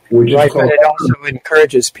 Which right, is called but it also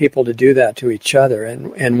encourages people to do that to each other.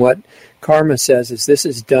 And what karma says is this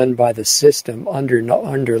is done by the system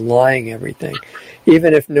underlying everything.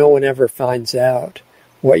 Even if no one ever finds out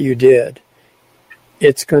what you did,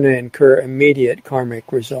 it's going to incur immediate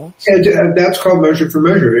karmic results. And that's called measure for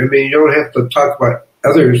measure. I mean, you don't have to talk about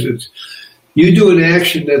others. You do an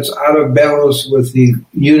action that's out of balance with the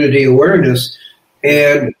unity awareness,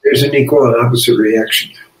 and there's an equal and opposite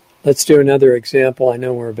reaction. Let's do another example. I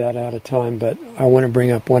know we're about out of time, but I want to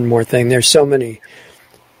bring up one more thing. There's so many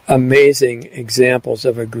amazing examples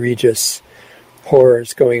of egregious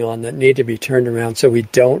horrors going on that need to be turned around so we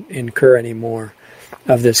don't incur any more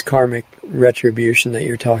of this karmic retribution that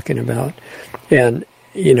you're talking about. And,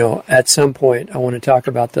 at some point, I want to talk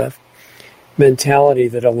about the mentality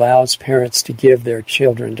that allows parents to give their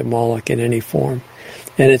children to Moloch in any form.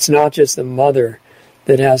 And it's not just the mother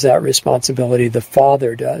that has that responsibility, the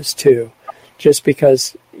father does too. Just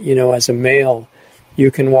because, as a male, you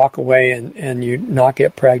can walk away and you not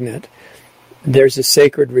get pregnant. There's a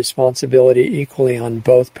sacred responsibility equally on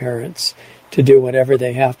both parents to do whatever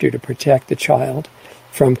they have to protect the child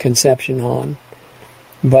from conception on.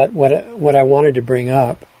 But what I wanted to bring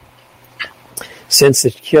up, since the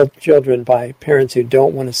children by parents who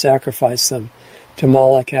don't want to sacrifice them to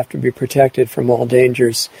Moloch have to be protected from all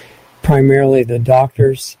dangers, primarily the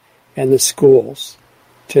doctors and the schools,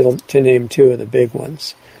 to name two of the big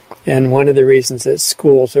ones. And one of the reasons that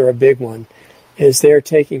schools are a big one is they're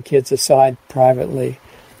taking kids aside privately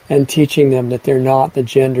and teaching them that they're not the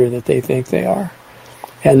gender that they think they are.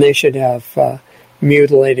 And they should have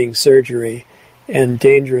mutilating surgery and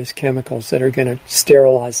dangerous chemicals that are going to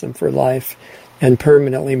sterilize them for life and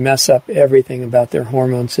permanently mess up everything about their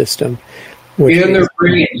hormone system. And their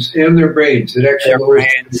brains. It actually their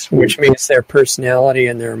brains, which means their personality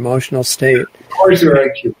and their emotional state. Of course, their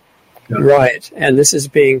IQ. Yeah. Right. And this is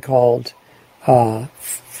being called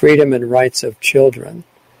freedom and rights of children.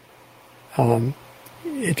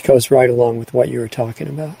 It goes right along with what you were talking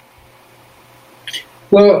about.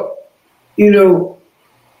 Well, you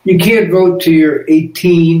can't vote till you're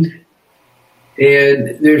 18.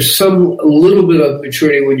 And there's a little bit of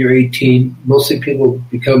maturity when you're 18. Mostly people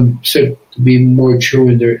become said to be more mature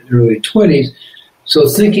in their early 20s. So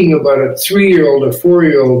thinking about a 3-year-old or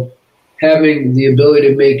 4-year-old having the ability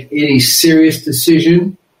to make any serious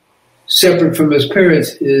decision separate from his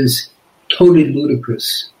parents is totally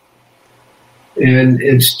ludicrous. And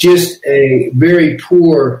it's just a very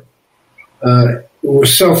poor,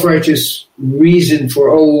 self-righteous reason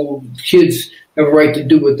for, kids have a right to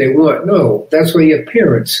do what they want. No, that's why you have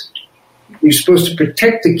parents. You're supposed to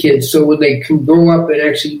protect the kids so when they can grow up and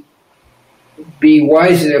actually be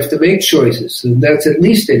wise enough to make choices. And that's at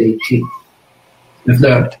least at 18, if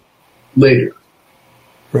not later.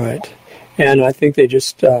 Right. And I think they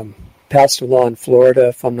just passed a law in Florida,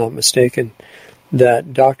 if I'm not mistaken,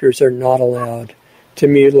 that doctors are not allowed to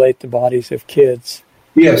mutilate the bodies of kids.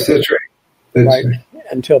 Yes, that's right. That's right.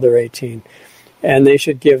 Until they're 18. And they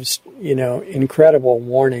should give, incredible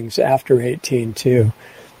warnings after 18, too,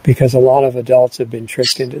 because a lot of adults have been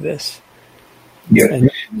tricked into this. Yeah.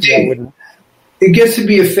 And it gets to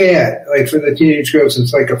be a fad. Like for the teenage girls,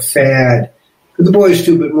 it's like a fad. For the boys,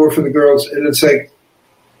 too, but more for the girls. And it's like,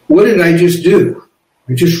 what did I just do?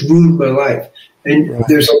 I just ruined my life. And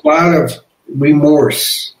There's a lot of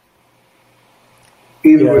remorse,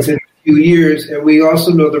 even within a few years. And we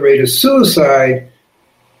also know the rate of suicide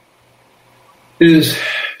is,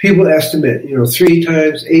 people estimate, 3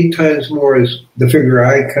 times, 8 times more is the figure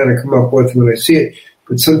I kind of come up with when I see it.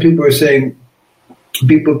 But some people are saying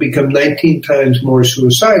people become 19 times more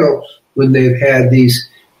suicidal when they've had these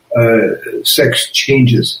sex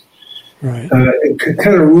changes. Right. It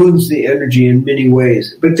kind of ruins the energy in many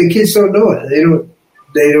ways. But the kids don't know it.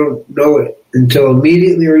 They don't know it until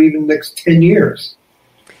immediately or even next 10 years.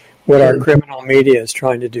 What our criminal media is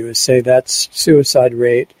trying to do is say that suicide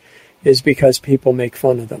rate is because people make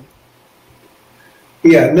fun of them.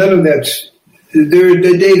 Yeah, none of that's...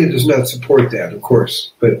 The data does not support that, of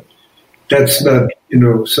course, but that's not,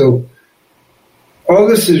 so all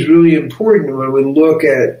this is really important when we look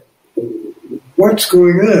at what's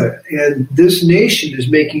going on. And this nation is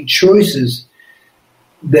making choices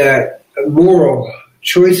moral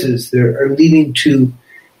choices that are leading to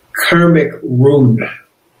karmic ruin.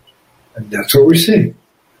 And that's what we're seeing.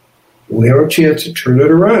 We have a chance to turn it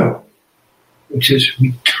around, which is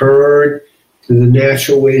return to the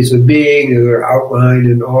natural ways of being that are outlined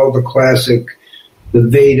in all the classic, the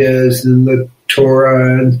Vedas and the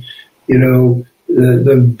Torah and,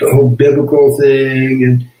 the whole biblical thing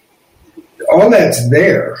and all that's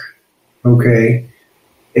there, okay?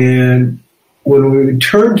 And when we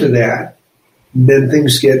return to that, then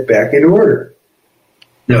things get back in order.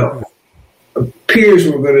 Now, it appears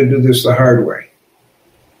we're going to do this the hard way.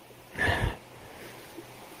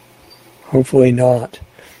 Hopefully not.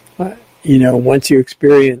 Once you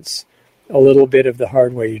experience a little bit of the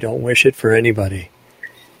hard way, you don't wish it for anybody.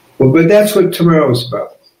 Well, but that's what tomorrow's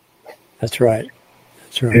about. That's right.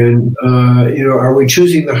 That's right. And, are we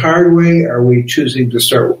choosing the hard way? Are we choosing to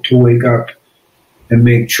start to wake up and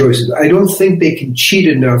make choices? I don't think they can cheat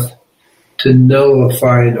enough to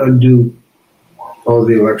nullify and undo all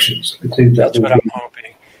the elections. I think that's what I'm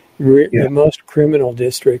hoping. The most criminal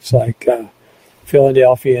districts like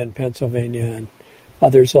Philadelphia and Pennsylvania and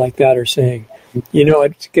others like that are saying,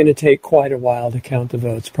 it's going to take quite a while to count the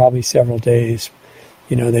votes, probably several days.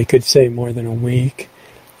 They could say more than a week.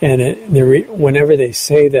 And whenever they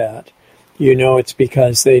say that, it's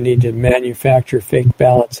because they need to manufacture fake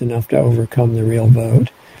ballots enough to overcome the real vote.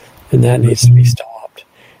 And that needs to be stopped.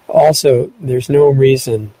 also, there's no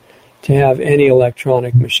reason to have any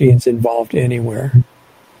electronic machines involved anywhere.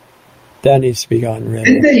 That needs to be gotten rid of.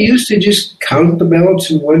 Didn't they used to just count the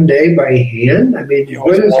ballots in one day by hand? I mean,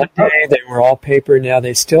 one day they were all paper. Now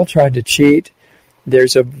they still tried to cheat.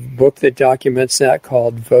 There's a book that documents that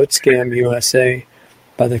called Vote Scam USA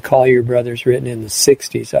by the Collier brothers, written in the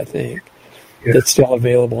 60s, I think. Yeah. That's still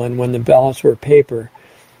available. And when the ballots were paper,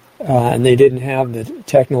 and they didn't have the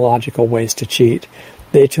technological ways to cheat,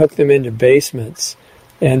 they took them into basements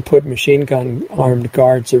and put machine gun armed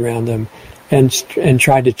guards around them and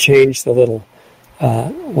tried to change the little,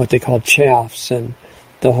 what they called chaffs and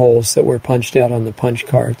the holes that were punched out on the punch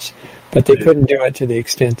cards. But they couldn't do it to the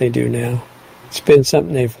extent they do now. It's been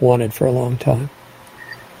something they've wanted for a long time.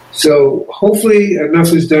 So hopefully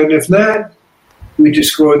enough is done. If not, we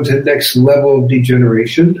just go into the next level of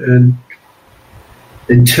degeneration and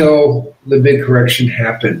until the big correction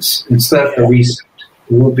happens. It's not the reset.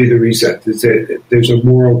 It won't be the reset. There's a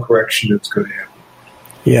moral correction that's going to happen.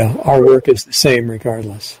 Yeah, our work is the same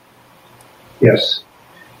regardless. Yes,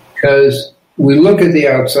 because we look at the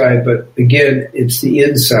outside, but again, it's the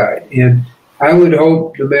inside. And I would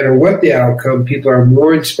hope no matter what the outcome, people are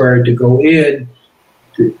more inspired to go in,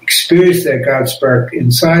 to experience that God spark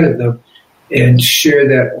inside of them, and share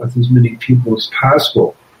that with as many people as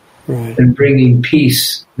possible. Right. And bringing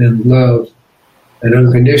peace and love and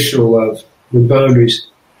unconditional love, the boundaries,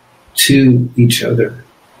 to each other.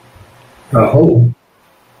 A whole.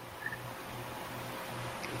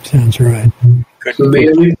 Sounds right. So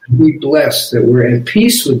may we be blessed that we're at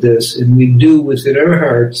peace with this and we do within our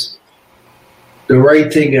hearts the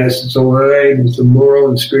right thing as it's aligned with the moral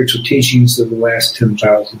and spiritual teachings of the last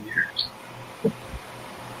 10,000 years.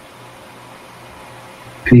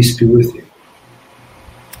 Peace be with you.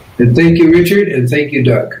 And thank you, Richard, and thank you,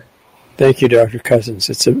 Doug. Thank you, Dr. Cousens.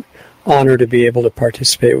 It's an honor to be able to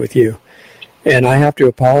participate with you. And I have to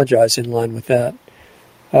apologize in line with that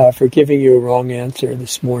for giving you a wrong answer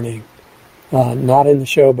this morning. Not in the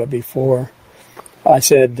show, but before. I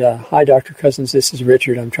said, hi, Dr. Cousens, this is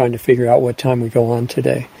Richard. I'm trying to figure out what time we go on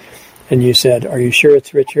today. And you said, are you sure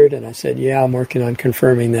it's Richard? And I said, yeah, I'm working on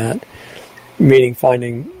confirming that, meaning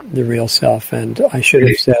finding the real self. And I should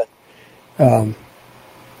have said,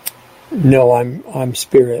 no, I'm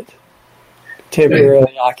spirit,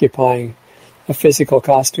 temporarily occupying a physical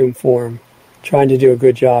costume form, trying to do a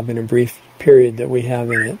good job in a brief period that we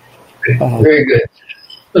have in it. Very good.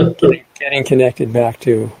 Getting connected back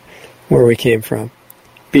to where we came from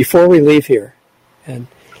before we leave here and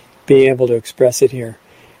being able to express it here.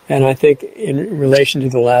 And I think in relation to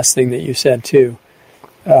the last thing that you said too,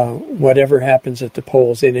 whatever happens at the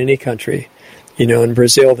polls in any country, in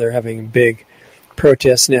Brazil they're having big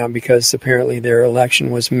protests now because apparently their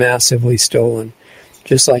election was massively stolen,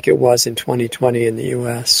 just like it was in 2020 in the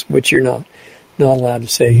U.S., which you're not allowed to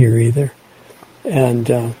say here either.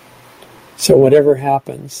 And so whatever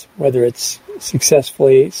happens, whether it's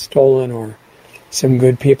successfully stolen or some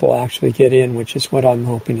good people actually get in, which is what I'm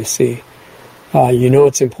hoping to see,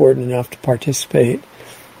 it's important enough to participate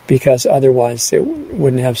because otherwise it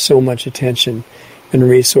wouldn't have so much attention and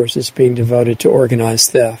resources being devoted to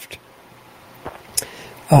organized theft.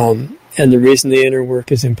 And the reason the inner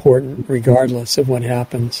work is important, regardless of what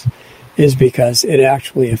happens, is because it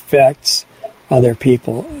actually affects other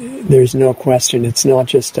people. There's no question. It's not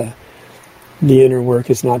just the inner work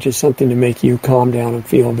is not just something to make you calm down and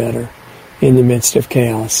feel better in the midst of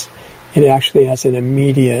chaos. It actually has an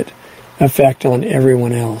immediate effect on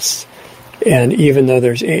everyone else. And even though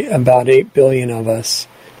there's about 8 billion of us,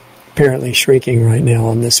 apparently shrinking right now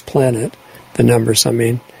on this planet, the numbers,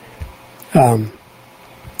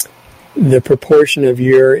 the proportion of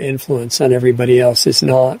your influence on everybody else is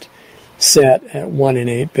not set at 1 in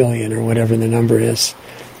 8 billion or whatever the number is.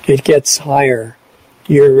 It gets higher.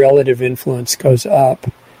 Your relative influence goes up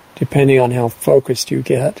depending on how focused you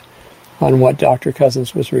get on what Dr.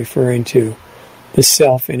 Cousens was referring to, the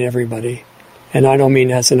self in everybody. And I don't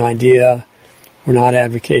mean as an idea. We're not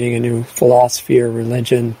advocating a new philosophy or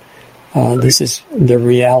religion. This is the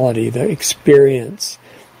reality, the experience,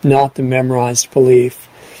 not the memorized belief.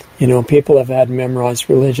 People have had memorized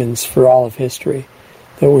religions for all of history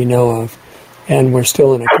that we know of, and we're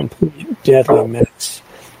still in a complete deadly mess.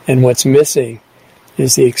 And what's missing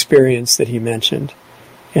is the experience that he mentioned.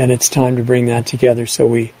 And it's time to bring that together so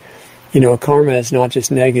we, karma is not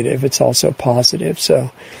just negative, it's also positive.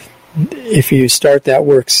 So if you start that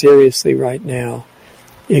work seriously right now,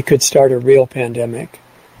 it could start a real pandemic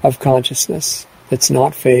of consciousness that's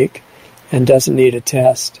not fake and doesn't need a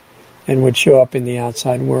test and would show up in the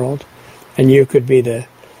outside world. And you could be the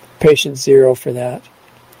patient zero for that.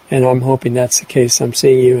 And I'm hoping that's the case. I'm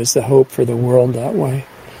seeing you as the hope for the world that way.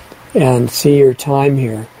 And see your time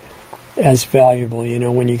here as valuable. You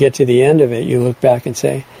know, when you get to the end of it, you look back and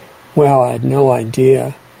say, wow, I had no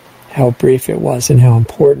idea how brief it was and how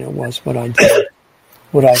important it was what I did,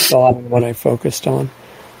 what I thought, and what I focused on.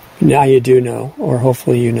 Now you do know, or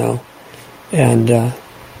hopefully you know. And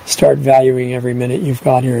start valuing every minute you've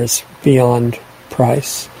got here as beyond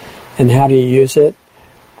price. And how do you use it?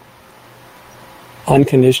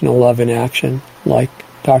 Unconditional love in action, like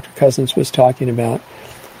Dr. Cousens was talking about.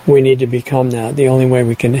 We need to become that. The only way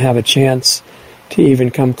we can have a chance to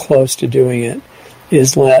even come close to doing it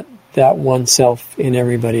is let that one self in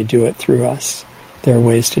everybody do it through us. There are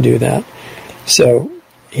ways to do that. So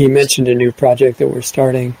he mentioned a new project that we're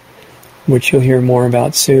starting, which you'll hear more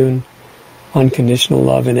about soon. Unconditional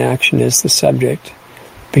love in action is the subject,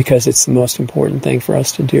 because it's the most important thing for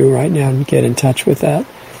us to do right now, and get in touch with that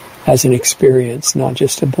as an experience, not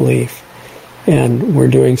just a belief. And we're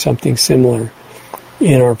doing something similar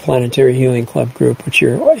in our Planetary Healing Club group, which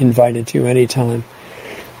you're invited to anytime.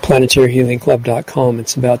 PlanetaryHealingClub.com.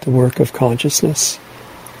 It's about the work of consciousness.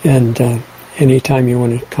 And anytime you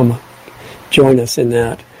want to come join us in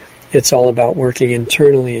that, it's all about working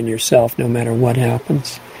internally in yourself, no matter what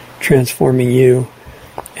happens, transforming you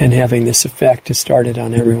and having this effect to start it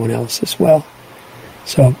on everyone else as well.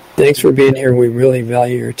 So thanks for being here. We really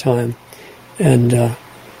value your time and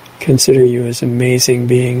consider you as amazing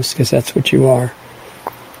beings, because that's what you are.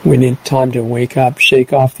 We need time to wake up,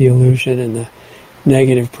 shake off the illusion and the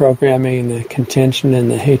negative programming and the contention and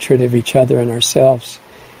the hatred of each other and ourselves,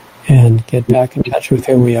 and get back in touch with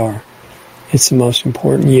who we are. It's the most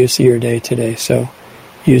important use of your day today, so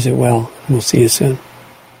use it well. We'll see you soon.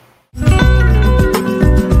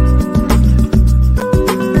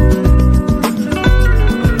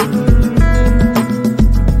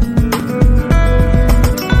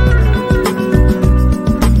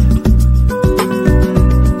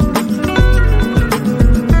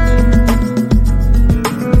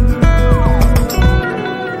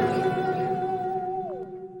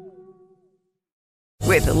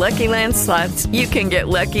 With the Lucky Land Slots, you can get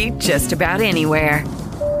lucky just about anywhere.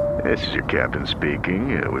 This is your captain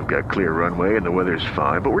speaking. We've got clear runway and the weather's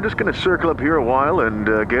fine, but we're just going to circle up here a while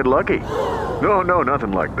and get lucky. No,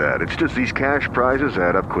 nothing like that. It's just these cash prizes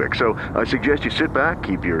add up quick. So I suggest you sit back,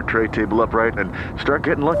 keep your tray table upright, and start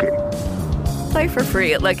getting lucky. Play for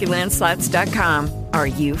free at LuckyLandSlots.com. Are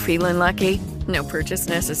you feeling lucky? No purchase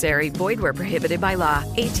necessary. Void where prohibited by law.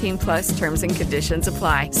 18+ terms and conditions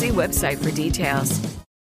apply. See website for details.